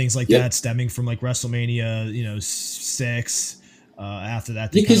and things like that, stemming from like WrestleMania, 6. After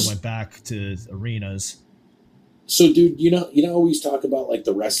that, they kind of went back to arenas. So, dude, you know, always talk about like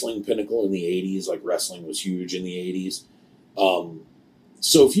the wrestling pinnacle in the 80s, like wrestling was huge in the 80s.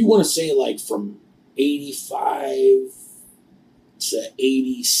 So if you want to say like from 85 to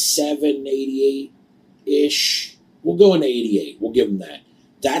 87, 88-ish, we'll go into 88. We'll give them that.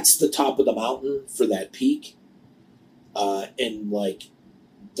 That's the top of the mountain for that peak. And like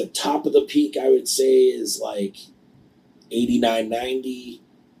the top of the peak, I would say, is like 89, 90,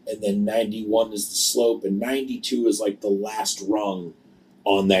 and then 91 is the slope, and 92 is like the last rung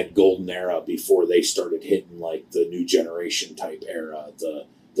on that golden era before they started hitting like the new generation type era, the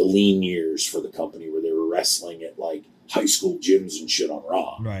lean years for the company where they were wrestling at like high school gyms and shit on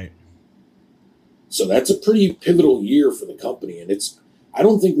Raw. Right. So that's a pretty pivotal year for the company, and I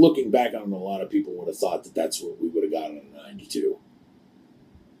don't think looking back on it, a lot of people would have thought that that's what we would have gotten in 92.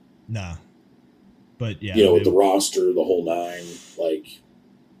 Nah. But yeah. With the roster, the whole nine, like,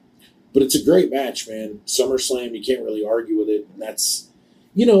 but it's a great match, man. SummerSlam, you can't really argue with it. And that's,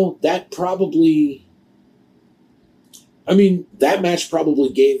 that probably, that match probably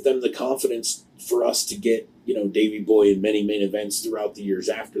gave them the confidence for us to get, Davey Boy in many main events throughout the years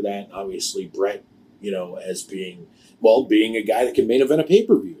after that. And obviously Brett, as being a guy that can main event a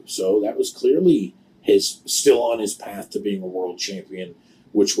pay-per-view. So that was clearly still on his path to being a world champion,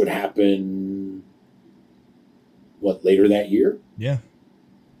 which would happen, later that year? Yeah.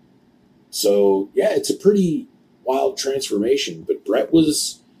 So, yeah, it's a pretty wild transformation. But Brett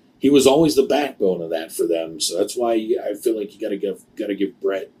was always the backbone of that for them. So that's why I feel like you got to give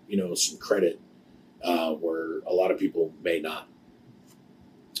Brett, some credit where a lot of people may not.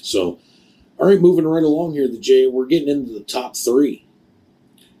 So, all right, moving right along here, Jay, we're getting into the top 3.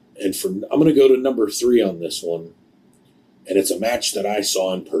 And I'm going to go to number 3 on this one. And it's a match that I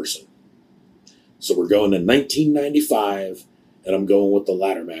saw in person. So we're going to 1995, and I'm going with the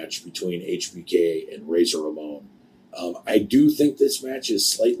ladder match between HBK and Razor Ramon. I do think this match is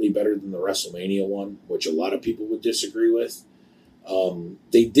slightly better than the WrestleMania one, which a lot of people would disagree with.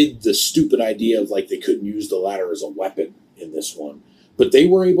 They did the stupid idea of like they couldn't use the ladder as a weapon in this one, but they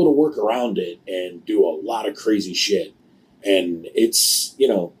were able to work around it and do a lot of crazy shit. And it's, you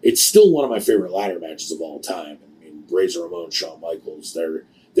know, it's still one of my favorite ladder matches of all time. I mean, Razor Ramon, Shawn Michaels,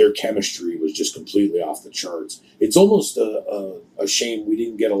 their chemistry was just completely off the charts. It's almost a shame we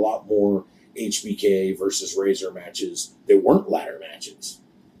didn't get a lot more HBK versus Razor matches that weren't ladder matches.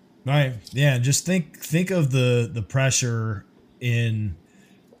 Right. Yeah. Just think of the pressure in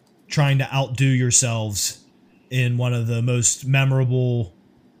trying to outdo yourselves in one of the most memorable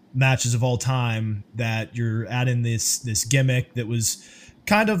matches of all time, that you're adding this gimmick that was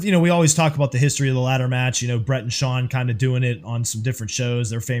kind of, you know, we always talk about the history of the ladder match, you know, Brett and Shawn kind of doing it on some different shows.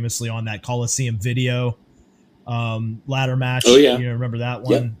 They're famously on that Coliseum video ladder match. Oh yeah. You know, remember that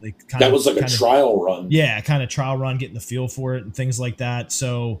one? Yep. That was like a trial run. Yeah. Kind of trial run, getting the feel for it and things like that.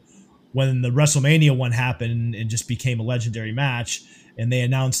 So when the WrestleMania one happened and just became a legendary match, and they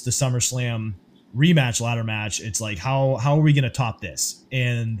announced the SummerSlam rematch ladder match, it's like, how are we going to top this?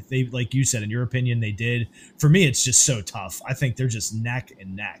 And they, like you said, in your opinion, they did. For me, it's just so tough. I think they're just neck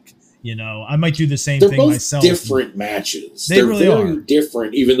and neck. You know, I might do the same thing myself. They're both different matches. They're really very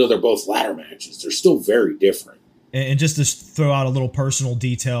different, even though they're both ladder matches. They're still very different. And just to throw out a little personal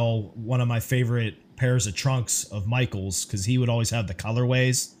detail, one of my favorite pairs of trunks of Michaels, because he would always have the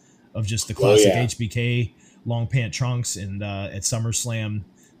colorways of just the classic HBK long pant trunks. And at SummerSlam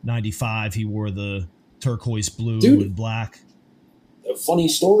 95, he wore the turquoise blue and black. A funny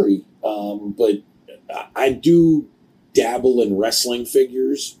story, but I do dabble in wrestling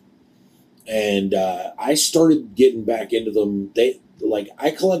figures, and I started getting back into them.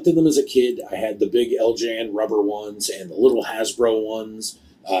 I collected them as a kid. I had the big LJN rubber ones and the little Hasbro ones.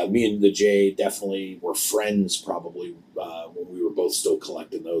 Me and the Jay definitely were friends, probably when we were both still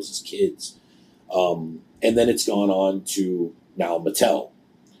collecting those as kids. And then it's gone on to now Mattel.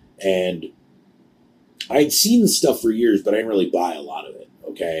 And I'd seen the stuff for years, but I didn't really buy a lot of it,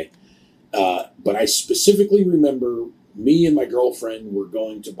 okay? But I specifically remember me and my girlfriend were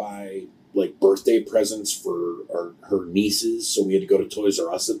going to buy, like, birthday presents for her nieces, so we had to go to Toys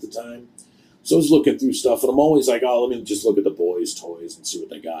R Us at the time. So I was looking through stuff, and I'm always like, oh, let me just look at the boys' toys and see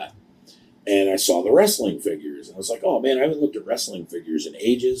what they got. And I saw the wrestling figures, and I was like, oh, man, I haven't looked at wrestling figures in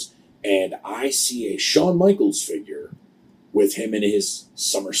ages. And I see a Shawn Michaels figure with him in his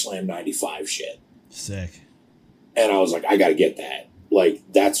SummerSlam 95 shit. Sick. And I was like, I got to get that. Like,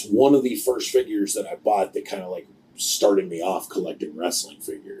 that's one of the first figures that I bought that kind of, like, started me off collecting wrestling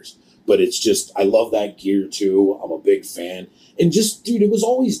figures. But it's just, I love that gear, too. I'm a big fan. And just, dude, it was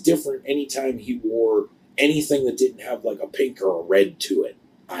always different anytime he wore anything that didn't have, like, a pink or a red to it,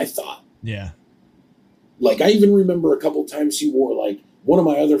 I thought. Yeah. Like, I even remember a couple times he wore, like, one of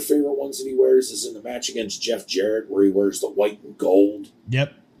my other favorite ones that he wears is in the match against Jeff Jarrett, where he wears the white and gold.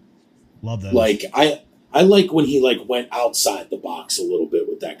 Yep. Love that. Like, I like when he, like, went outside the box a little bit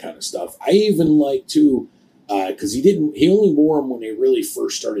with that kind of stuff. I even like, too, because he only wore them when they really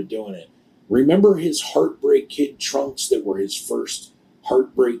first started doing it. Remember his Heartbreak Kid trunks that were his first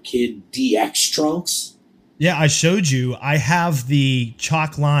Heartbreak Kid DX trunks? Yeah, I showed you. I have the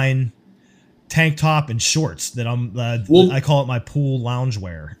chalk line tank top and shorts that I call it my pool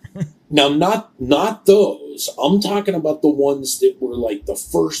loungewear. Now, not those. I'm talking about the ones that were like the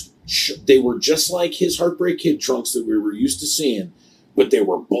first. They were just like his Heartbreak Kid trunks that we were used to seeing, but they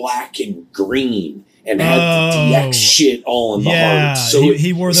were black and green and had the DX shit all in the heart. So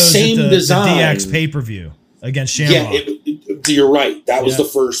he wore those same at the DX pay-per-view against Shamrock. Yeah, you're right. That was the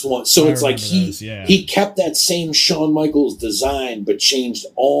first one. So it's like he kept that same Shawn Michaels design, but changed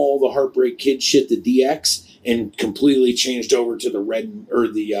all the Heartbreak Kid shit to DX and completely changed over to the red or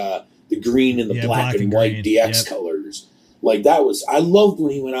the green and the black and white DX colors. Like, that was, I loved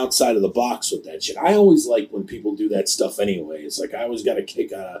when he went outside of the box with that shit. I always like when people do that stuff anyway. It's like, I always got a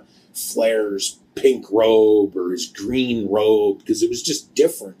kick out of Flair's pink robe or his green robe, because it was just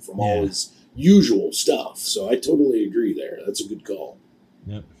different from all his usual stuff. So I totally agree there. That's a good call.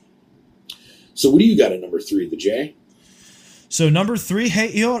 Yep. So what do you got at number 3, the J? So number 3,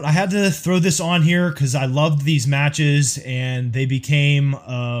 hey, you know what? I had to throw this on here because I loved these matches, and they became,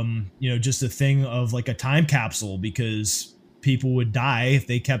 just a thing of like a time capsule, because people would die if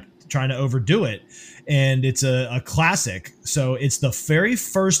they kept trying to overdo it. And it's a classic. So it's the very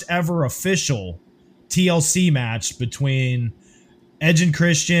first ever official TLC match between Edge and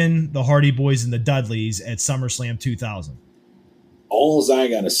Christian, the Hardy Boys, and the Dudleys at SummerSlam 2000. All I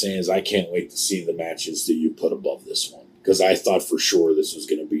got to say is I can't wait to see the matches that you put above this one, because I thought for sure this was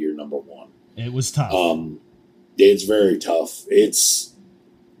going to be your number 1. It was tough. It's very tough. It's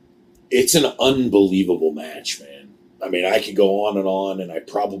an unbelievable match, man. I mean, I could go on, and I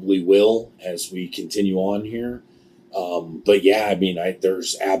probably will as we continue on here. But yeah, I mean,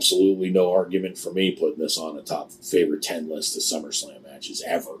 there's absolutely no argument for me putting this on the top favorite 10 list of SummerSlam matches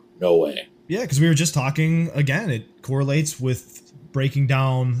ever. No way. Yeah, because we were just talking, again, it correlates with breaking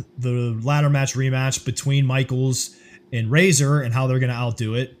down the ladder match rematch between Michaels and Razor and how they're going to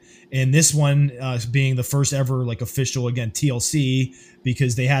outdo it. And this one being the first ever like official, again, TLC,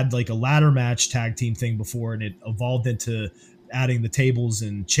 because they had like a ladder match tag team thing before and it evolved into adding the tables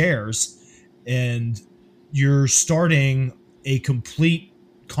and chairs. And you're starting a complete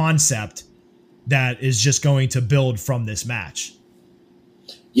concept that is just going to build from this match.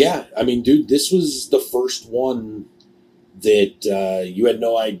 Yeah, I mean, dude, this was the first one that you had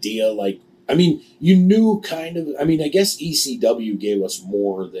no idea. Like, I mean, you knew kind of. I mean, I guess ECW gave us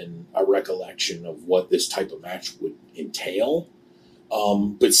more than a recollection of what this type of match would entail.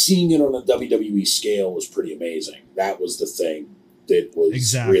 But seeing it on a WWE scale was pretty amazing. That was the thing that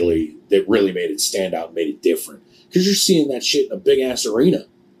was really made it stand out, and made it different. Because you're seeing that shit in a big ass arena.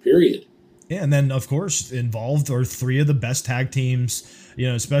 Period. Yeah, and then of course involved are three of the best tag teams, you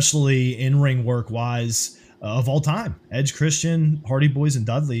know, especially in-ring work wise of all time. Edge, Christian, Hardy Boys, and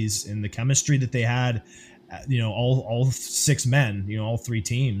Dudleys, and the chemistry that they had, you know, all six men, you know, all three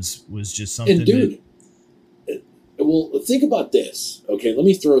teams was just something. And dude, well, think about this. Okay, let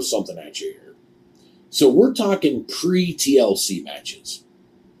me throw something at you here. So we're talking pre-TLC matches.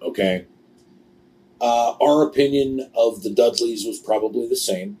 Okay. Our opinion of the Dudleys was probably the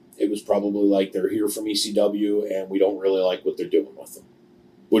same. It was probably like they're here from ECW and we don't really like what they're doing with them.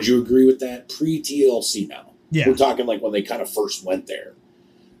 Would you agree with that? Pre-TLC now. Yeah. We're talking like when they kind of first went there.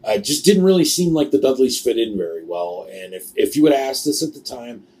 Just didn't really seem like the Dudleys fit in very well. And if you would have asked us at the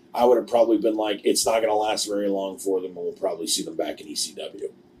time, I would have probably been like, it's not going to last very long for them and we'll probably see them back in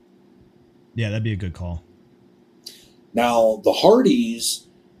ECW. Yeah, that'd be a good call. Now, the Hardys,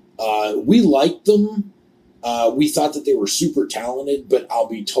 we liked them. We thought that they were super talented, but I'll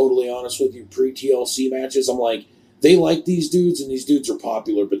be totally honest with you, pre-TLC matches, I'm like, they like these dudes, and these dudes are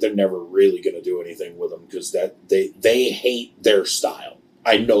popular, but they're never really going to do anything with them because that they hate their style.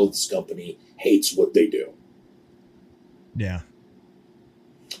 I know this company hates what they do. Yeah.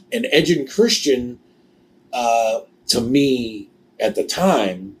 And Edge and Christian, to me, at the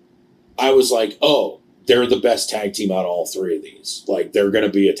time, I was like, oh, they're the best tag team out of all three of these. Like, they're going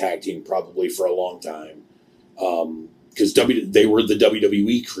to be a tag team probably for a long time. Because they were the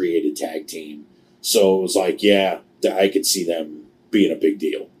WWE created tag team. So it was like, yeah, I could see them being a big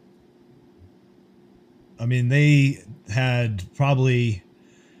deal. I mean, they had probably,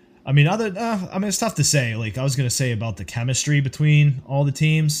 I mean, it's tough to say. Like, I was going to say about the chemistry between all the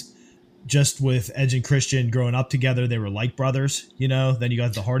teams. Just with Edge and Christian growing up together, they were like brothers, you know. Then you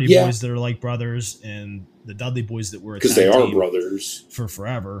got the Hardy Boys that are like brothers, and the Dudley Boys that were because they are brothers for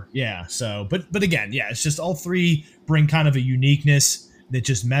forever. Yeah. So, but again, yeah, it's just all three bring kind of a uniqueness that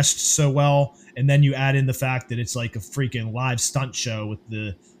just meshed so well, and then you add in the fact that it's like a freaking live stunt show with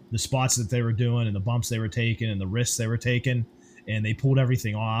the spots that they were doing and the bumps they were taking and the risks they were taking, and they pulled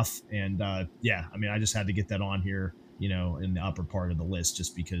everything off. And yeah, I mean, I just had to get that on here, you know, in the upper part of the list,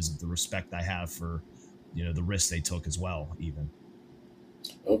 just because of the respect I have for, you know, the risks they took as well, even.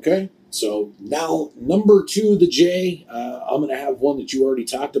 Okay. So now number 2, the J, I'm going to have one that you already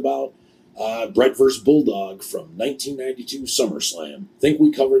talked about. Bret vs. Bulldog from 1992 SummerSlam. I think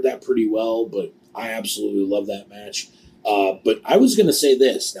we covered that pretty well, but I absolutely love that match. But I was going to say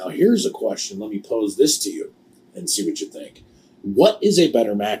this. Now, here's a question. Let me pose this to you and see what you think. What is a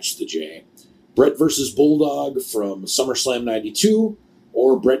better match, the J? Bret vs. Bulldog from SummerSlam 92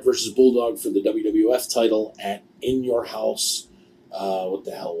 or Bret vs. Bulldog for the WWF title at In Your House? What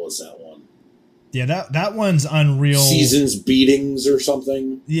the hell was that one? Yeah, that one's unreal. Seasons Beatings or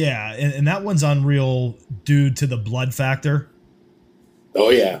something. Yeah, and that one's unreal due to the blood factor. Oh,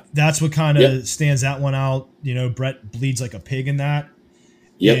 yeah. That's what kind of stands that one out. You know, Bret bleeds like a pig in that.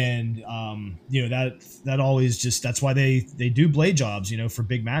 Yep. And, you know, that always just, that's why they do blade jobs, you know, for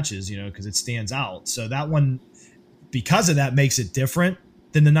big matches, you know, because it stands out. So that one, because of that, makes it different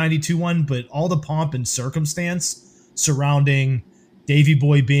than the 92 one, but all the pomp and circumstance surrounding Davey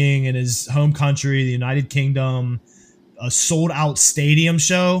Boy being in his home country, the United Kingdom, a sold out stadium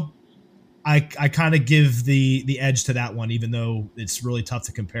show, I kind of give the edge to that one, even though it's really tough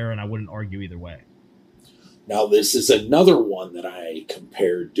to compare and I wouldn't argue either way. Now, this is another one that I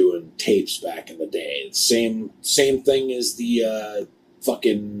compared doing tapes back in the day. Same thing as the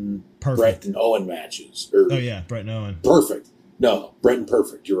fucking Perfect. Bret and Owen matches. Oh, yeah, Bret and Owen. Perfect. No, Bret and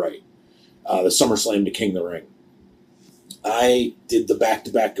Perfect, you're right. The SummerSlam to King of the Ring. I did the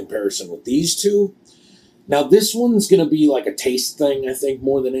back-to-back comparison with these two. Now, this one's going to be like a taste thing, I think,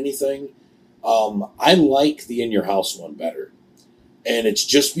 more than anything. I like the In Your House one better. And it's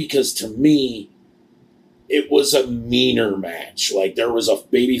just because, to me, it was a meaner match. Like, there was a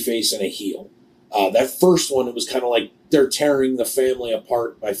babyface and a heel. That first one, it was kind of like they're tearing the family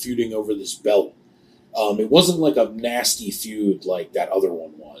apart by feuding over this belt. It wasn't like a nasty feud like that other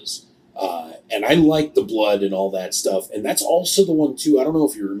one was. And I like the blood and all that stuff. And that's also the one, too, I don't know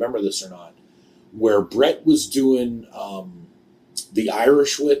if you remember this or not, where Brett was doing the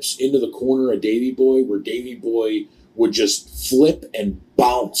Irish whips into the corner of Davey Boy, where Davey Boy would just flip and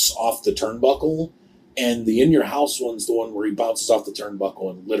bounce off the turnbuckle. And the In Your House one's the one where he bounces off the turnbuckle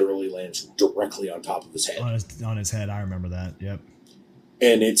and literally lands directly on top of his head. On his head, I remember that, yep.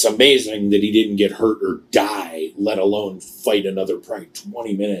 And it's amazing that he didn't get hurt or die, let alone fight another probably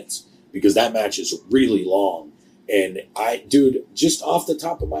 20 minutes, because that match is really long. And just off the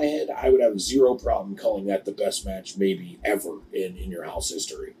top of my head, I would have zero problem calling that the best match maybe ever in Your House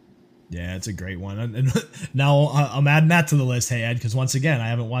history. Yeah, it's a great one. And now I'm adding that to the list, hey, Ed, because once again, I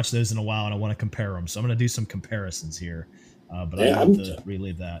haven't watched those in a while and I want to compare them. So I'm going to do some comparisons here. But I'd love to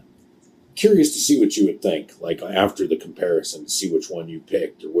relive that. Curious to see what you would think, like after the comparison, to see which one you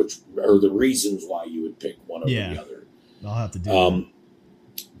picked or the reasons why you would pick one over the other. I'll have to do that.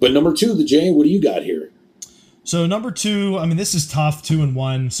 But number 2, the Jay, what do you got here? So number 2, I mean, this is tough, 2 and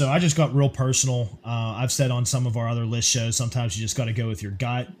 1. So I just got real personal. I've said on some of our other list shows, sometimes you just got to go with your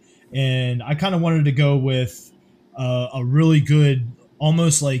gut. And I kind of wanted to go with a really good,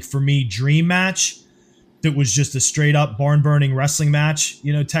 almost like for me, dream match that was just a straight up barn burning wrestling match,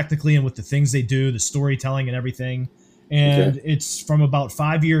 technically, and with the things they do, the storytelling and everything. And It's from about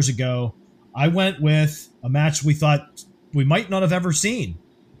 5 years ago. I went with a match we thought we might not have ever seen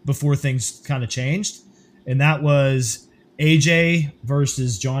before things kind of changed. And that was AJ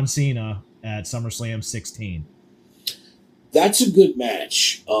versus John Cena at SummerSlam 16. That's a good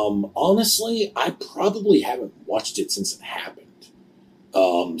match. Honestly, I probably haven't watched it since it happened.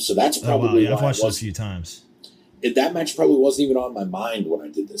 So that's probably why I've watched it a few times. That match probably wasn't even on my mind when I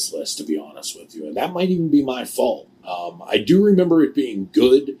did this list, to be honest with you. And that might even be my fault. I do remember it being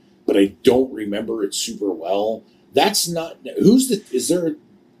good, but I don't remember it super well. That's not... Who's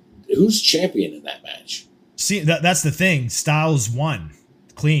champion in that match? See, that's the thing. Styles won.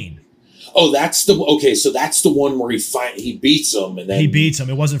 Clean. Oh, so that's the one where he beats him, and then he beats him.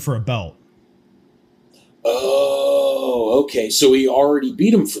 It wasn't for a belt. Oh, okay. So he already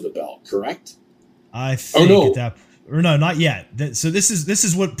beat him for the belt, correct? I think no, not yet. So this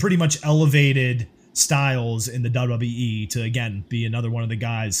is what pretty much elevated Styles in the WWE to again be another one of the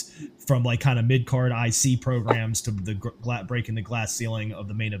guys from like kind of mid card IC programs to the breaking the glass ceiling of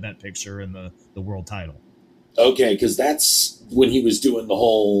the main event picture and the world title. Okay, because that's when he was doing the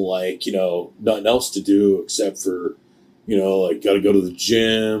whole, like, nothing else to do except for, like, got to go to the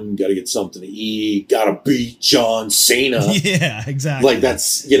gym, got to get something to eat, got to beat John Cena. Yeah, exactly. Like,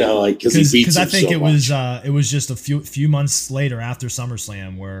 that's, like, because he beats him I think so it was just a few months later after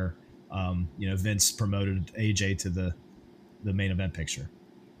SummerSlam where, Vince promoted AJ to the main event picture.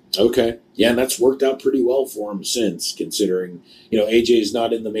 Okay. Yeah, and that's worked out pretty well for him since, considering, AJ's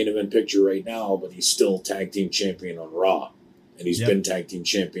not in the main event picture right now, but he's still tag team champion on Raw. And he's been tag team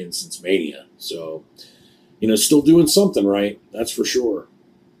champion since Mania. So, still doing something right. That's for sure.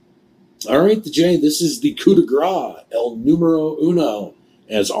 All right, Jay, this is the coup de grace, el numero uno,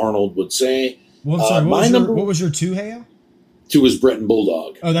 as Arnold would say. Well, I'm sorry, what was your 2, Heyo? 2 was Bret and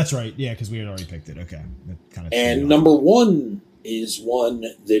Bulldog. Oh, that's right. Yeah, because we had already picked it. Okay. And number 1 is one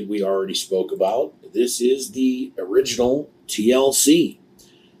that we already spoke about. This is the original TLC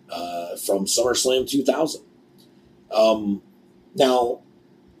from SummerSlam 2000. Now,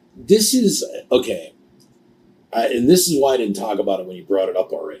 this is... Okay. And this is why I didn't talk about it when you brought it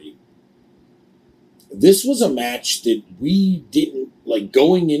up already. This was a match that we didn't... Like,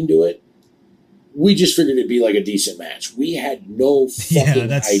 going into it, we just figured it'd be like a decent match. We had no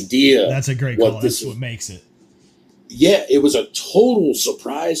fucking idea. That's a great call. That's what makes it. Yeah, it was a total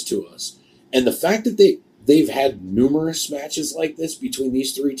surprise to us. And the fact that they've had numerous matches like this between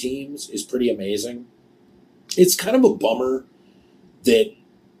these 3 teams is pretty amazing. It's kind of a bummer that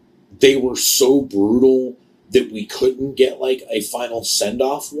they were so brutal that we couldn't get like a final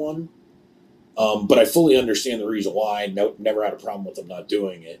send-off one. But I fully understand the reason why. Never had a problem with them not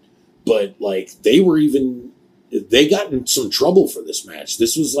doing it. But like they got in some trouble for this match.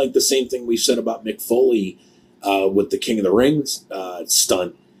 This was like the same thing we said about Mick Foley with the King of the Rings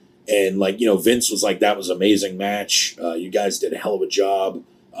stunt. And like, Vince was like, that was an amazing match. You guys did a hell of a job.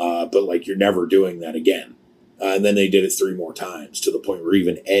 But like, you're never doing that again. And then they did it 3 more times to the point where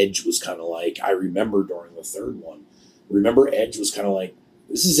even Edge was kind of like, I remember during the 3rd one, Edge was kind of like,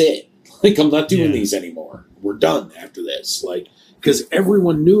 this is it. Like, I'm not doing these anymore. We're done after this. Like, because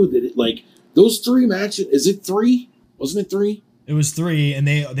everyone knew that those 3 matches, is it 3? Wasn't it 3? It was 3, and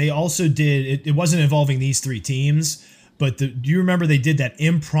they also did it wasn't involving these 3 teams, but do you remember they did that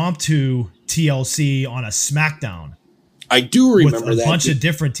impromptu TLC on a SmackDown? I do remember with that. A bunch of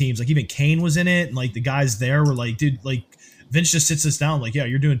different teams. Like, even Kane was in it, and like the guys there were like, dude, like Vince just sits us down, like, yeah,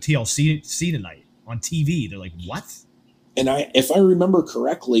 you're doing TLC tonight on TV. They're like, what? And if I remember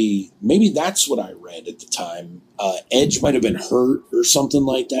correctly, maybe that's what I read at the time. Edge might have been hurt or something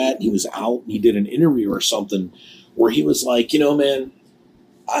like that. He was out, and he did an interview or something where he was like, man,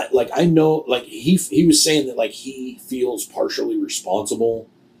 I know, like, he was saying that, like, he feels partially responsible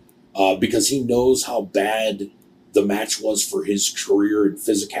because he knows how bad the match was for his career and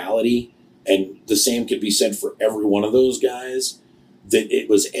physicality. And the same could be said for every one of those guys, that it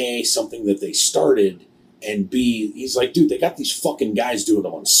was something that they started, and B, he's like, dude, they got these fucking guys doing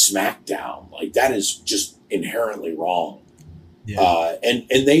them on SmackDown. Like, that is just inherently wrong. Yeah. And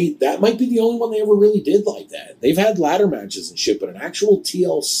that might be the only one they ever really did like that. They've had ladder matches and shit, but an actual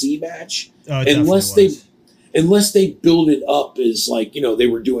TLC match, unless they build it up as, like, they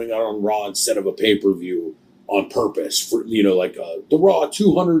were doing it on Raw instead of a pay-per-view on purpose for, like the Raw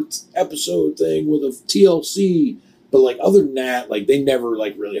 200th episode thing with a TLC. But, like, other than that, like, they never,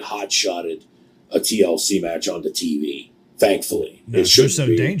 like, really hot-shotted a TLC match onto TV. Thankfully, no, they're so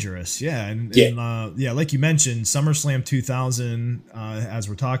dangerous. Yeah. And like you mentioned, SummerSlam 2000, as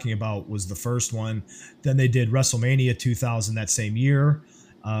we're talking about, was the first one. Then they did WrestleMania 2000 that same year,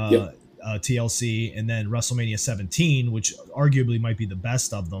 TLC, and then WrestleMania 17, which arguably might be the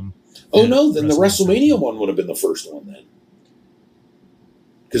best of them. Oh, no, then the WrestleMania one would have been the first one then.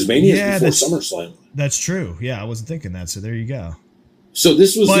 Because Mania is before SummerSlam. That's true. Yeah, I wasn't thinking that, so there you go. So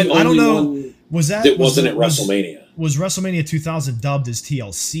this was the only one that wasn't at WrestleMania. Was WrestleMania 2000 dubbed as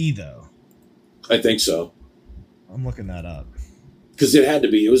TLC, though? I think so. I'm looking that up. Because it had to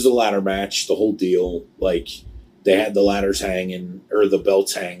be. It was a ladder match, the whole deal. Like, they had the ladders hanging, or the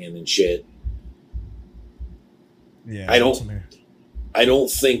belts hanging and shit. Yeah, I don't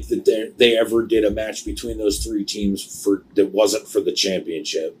think that they ever did a match between those 3 teams that wasn't for the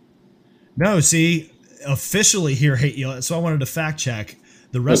championship. No, see, officially here, so I wanted to fact check.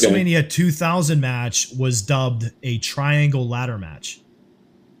 The WrestleMania 2000 match was dubbed a triangle ladder match.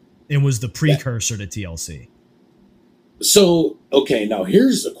 It was the precursor to TLC. So, okay, now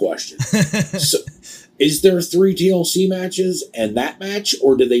here's the question. So, is there 3 TLC matches and that match,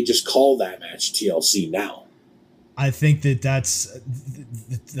 or do they just call that match TLC now? I think that's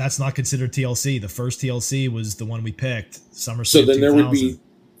not considered TLC. The first TLC was the one we picked, SummerSlam 2000. So then there would be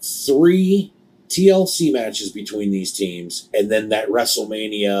 3 TLC matches between these teams, and then that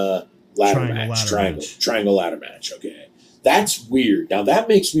WrestleMania triangle ladder match. Okay, that's weird. Now that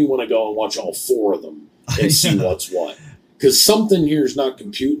makes me want to go and watch all 4 of them and see what's what, because something here is not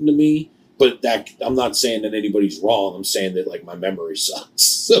computing to me. But I'm not saying that anybody's wrong. I'm saying that, like, my memory sucks,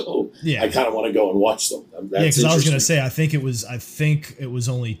 so I kind of want to go and watch them. Because I was going to say I think it was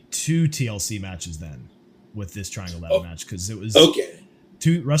only 2 TLC matches then with this triangle ladder match, because it was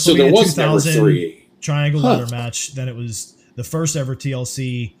WrestleMania so there was 2000 never 3 triangle ladder match. Then it was the first ever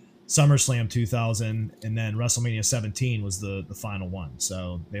TLC, SummerSlam 2000, and then WrestleMania 17 was the final one.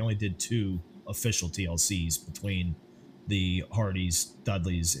 So they only did 2 official TLCs between the Hardys,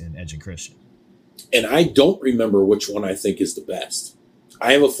 Dudleys, and Edge and Christian. And I don't remember which one I think is the best.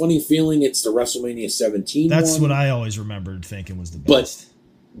 I have a funny feeling it's the WrestleMania 17 That's one. What I always remembered thinking was the best.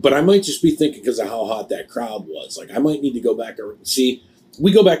 But I might just be thinking because of how hot that crowd was. Like, I might need to go back and see.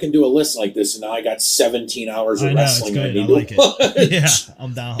 We go back and do a list like this, and now I got 17 hours of wrestling. It's good. I like it. Yeah,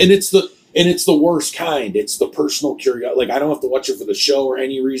 I'm down. And it's the worst kind. It's the personal curiosity. Like, I don't have to watch it for the show or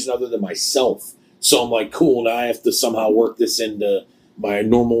any reason other than myself. So I'm like, cool, now I have to somehow work this into my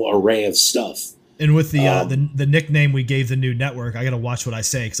normal array of stuff. And with the nickname we gave the new network, I got to watch what I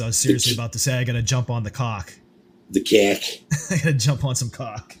say, because I was seriously about to say I got to jump on the cock. The cack. I got to jump on some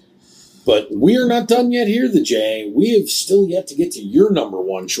cock. But we are not done yet here, the Jay. We have still yet to get to your number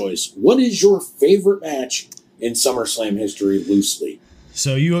 1 choice. What is your favorite match in SummerSlam history, loosely?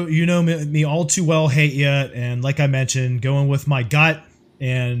 So you know me all too well, Hate Ya, and like I mentioned, going with my gut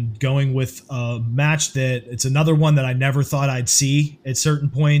and going with a match that it's another one that I never thought I'd see at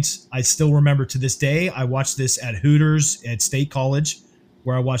certain points. I still remember to this day, I watched this at Hooters at State College,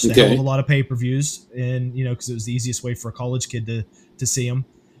 where I watched a hell of a lot of pay-per-views, and because it was the easiest way for a college kid to see them.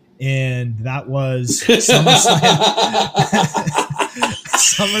 And that was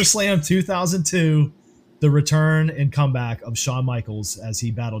SummerSlam 2002, the return and comeback of Shawn Michaels as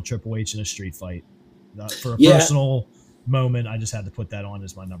he battled Triple H in a street fight for a moment, I just had to put that on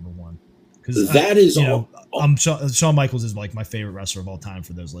as my number one. Because that is, Shawn Michaels is like my favorite wrestler of all time.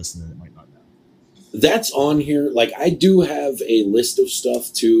 For those listening that might not know, that's on here. Like, I do have a list of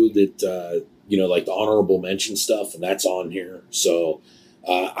stuff too that like the honorable mention stuff, and that's on here. So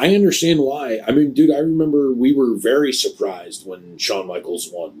I understand why. I mean, dude, I remember we were very surprised when Shawn Michaels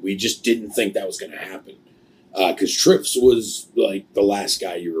won. We just didn't think that was going to happen because Trips was like the last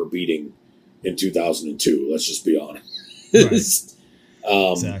guy you were beating in 2002. Let's just be honest. Right.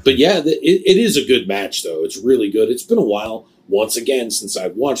 Exactly. But yeah, it is a good match, though. It's really good. It's been a while, once again, since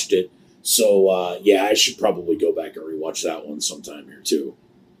I've watched it. So, I should probably go back and rewatch that one sometime here, too.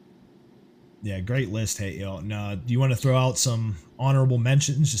 Yeah, great list. Hey, now, do you want to throw out some honorable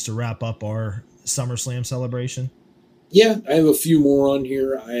mentions just to wrap up our SummerSlam celebration? Yeah, I have a few more on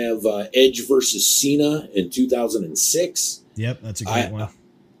here. I have Edge versus Cena in 2006. Yep, that's a great one.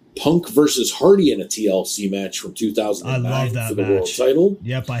 Punk versus Hardy in a TLC match from 2009 I love that for the match. world title.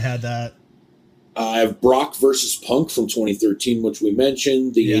 Yep, I had that. I have Brock versus Punk from 2013, which we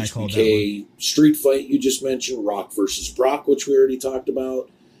mentioned. The HBK street fight you just mentioned. Rock versus Brock, which we already talked about.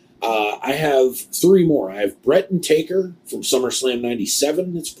 I have three more. I have Brett and Taker from SummerSlam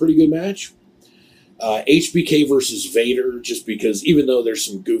 97. It's a pretty good match. HBK versus Vader, just because even though there's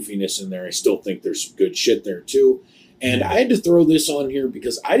some goofiness in there, I still think there's some good shit there too. And I had to throw this on here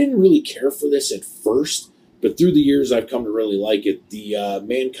because I didn't really care for this at first, but through the years I've come to really like it. The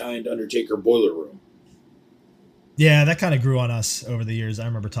Mankind Undertaker Boiler Room. Yeah, that kind of grew on us over the years. I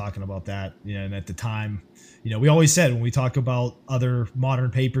remember talking about that, and at the time, we always said when we talk about other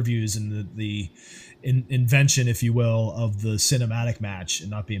modern pay-per-views and the invention, if you will, of the cinematic match and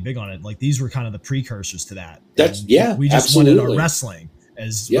not being big on it, like these were kind of the precursors to that. We just absolutely wanted our wrestling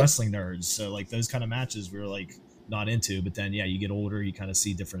as wrestling nerds. So like those kind of matches we were like not into, but then you get older, you kind of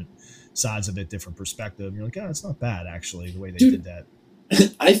see different sides of it, different perspective, and you're like, it's not bad actually the way they did that.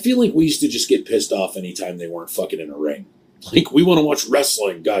 I feel like we used to just get pissed off anytime they weren't fucking in a ring. Like, we want to watch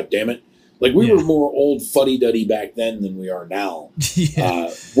wrestling, god damn it. Like, we were more old fuddy-duddy back then than we are now.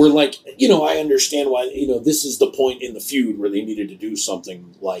 We're like, I understand why, this is the point in the feud where they needed to do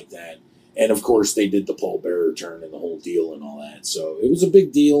something like that. And, of course, they did the Paul Bearer turn and the whole deal and all that. So it was a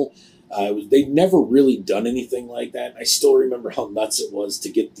big deal. They'd never really done anything like that. I still remember how nuts it was to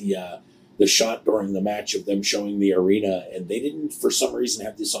get the shot during the match of them showing the arena, and they didn't, for some reason,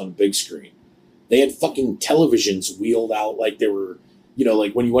 have this on big screen. They had fucking televisions wheeled out like they were,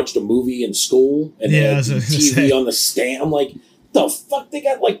 like when you watched a movie in school and they had the TV on the stand. I'm like, the fuck? They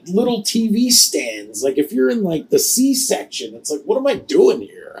got like little TV stands. Like if you're in like the C section, it's like, what am I doing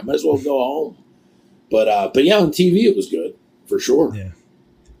here? I might as well go home. But yeah, on TV it was good for sure. Yeah.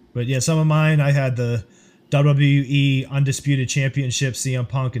 But yeah, some of mine, I had the WWE Undisputed Championship, CM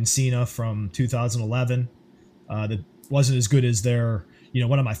Punk and Cena from 2011. That wasn't as good as their,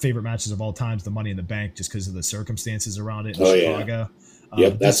 one of my favorite matches of all time is the Money in the Bank, just because of the circumstances around it in Chicago.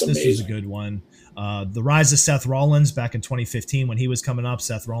 Yep, that's amazing. This was a good one. The rise of Seth Rollins back in 2015 when he was coming up,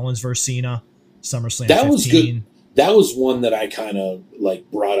 Seth Rollins versus Cena, SummerSlam 15. That was good. That was one that I kind of like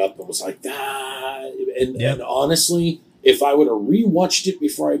brought up and was like, and honestly, if I would have rewatched it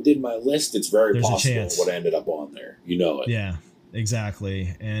before I did my list, it's very possible it would have ended up on there. You know it. Yeah,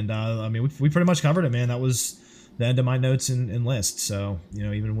 exactly. And I mean, we pretty much covered it, man. That was the end of my notes and list. So,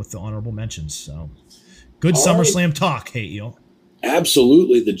 even with the honorable mentions. So, good SummerSlam talk, Hey Eel.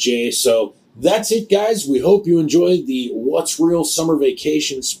 Absolutely, the J. So, that's it, guys. We hope you enjoyed the What's Real Summer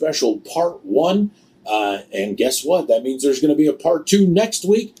Vacation Special Part 1. And guess what? That means there's going to be a Part 2 next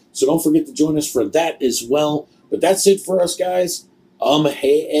week. So, don't forget to join us for that as well. But that's it for us, guys.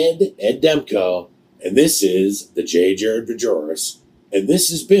 Hey Ed Demko, and this is the J. Jared Bajoris, and this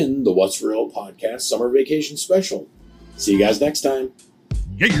has been the What's Real Podcast Summer Vacation Special. See you guys next time.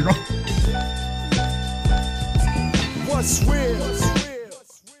 Yeah. What's real?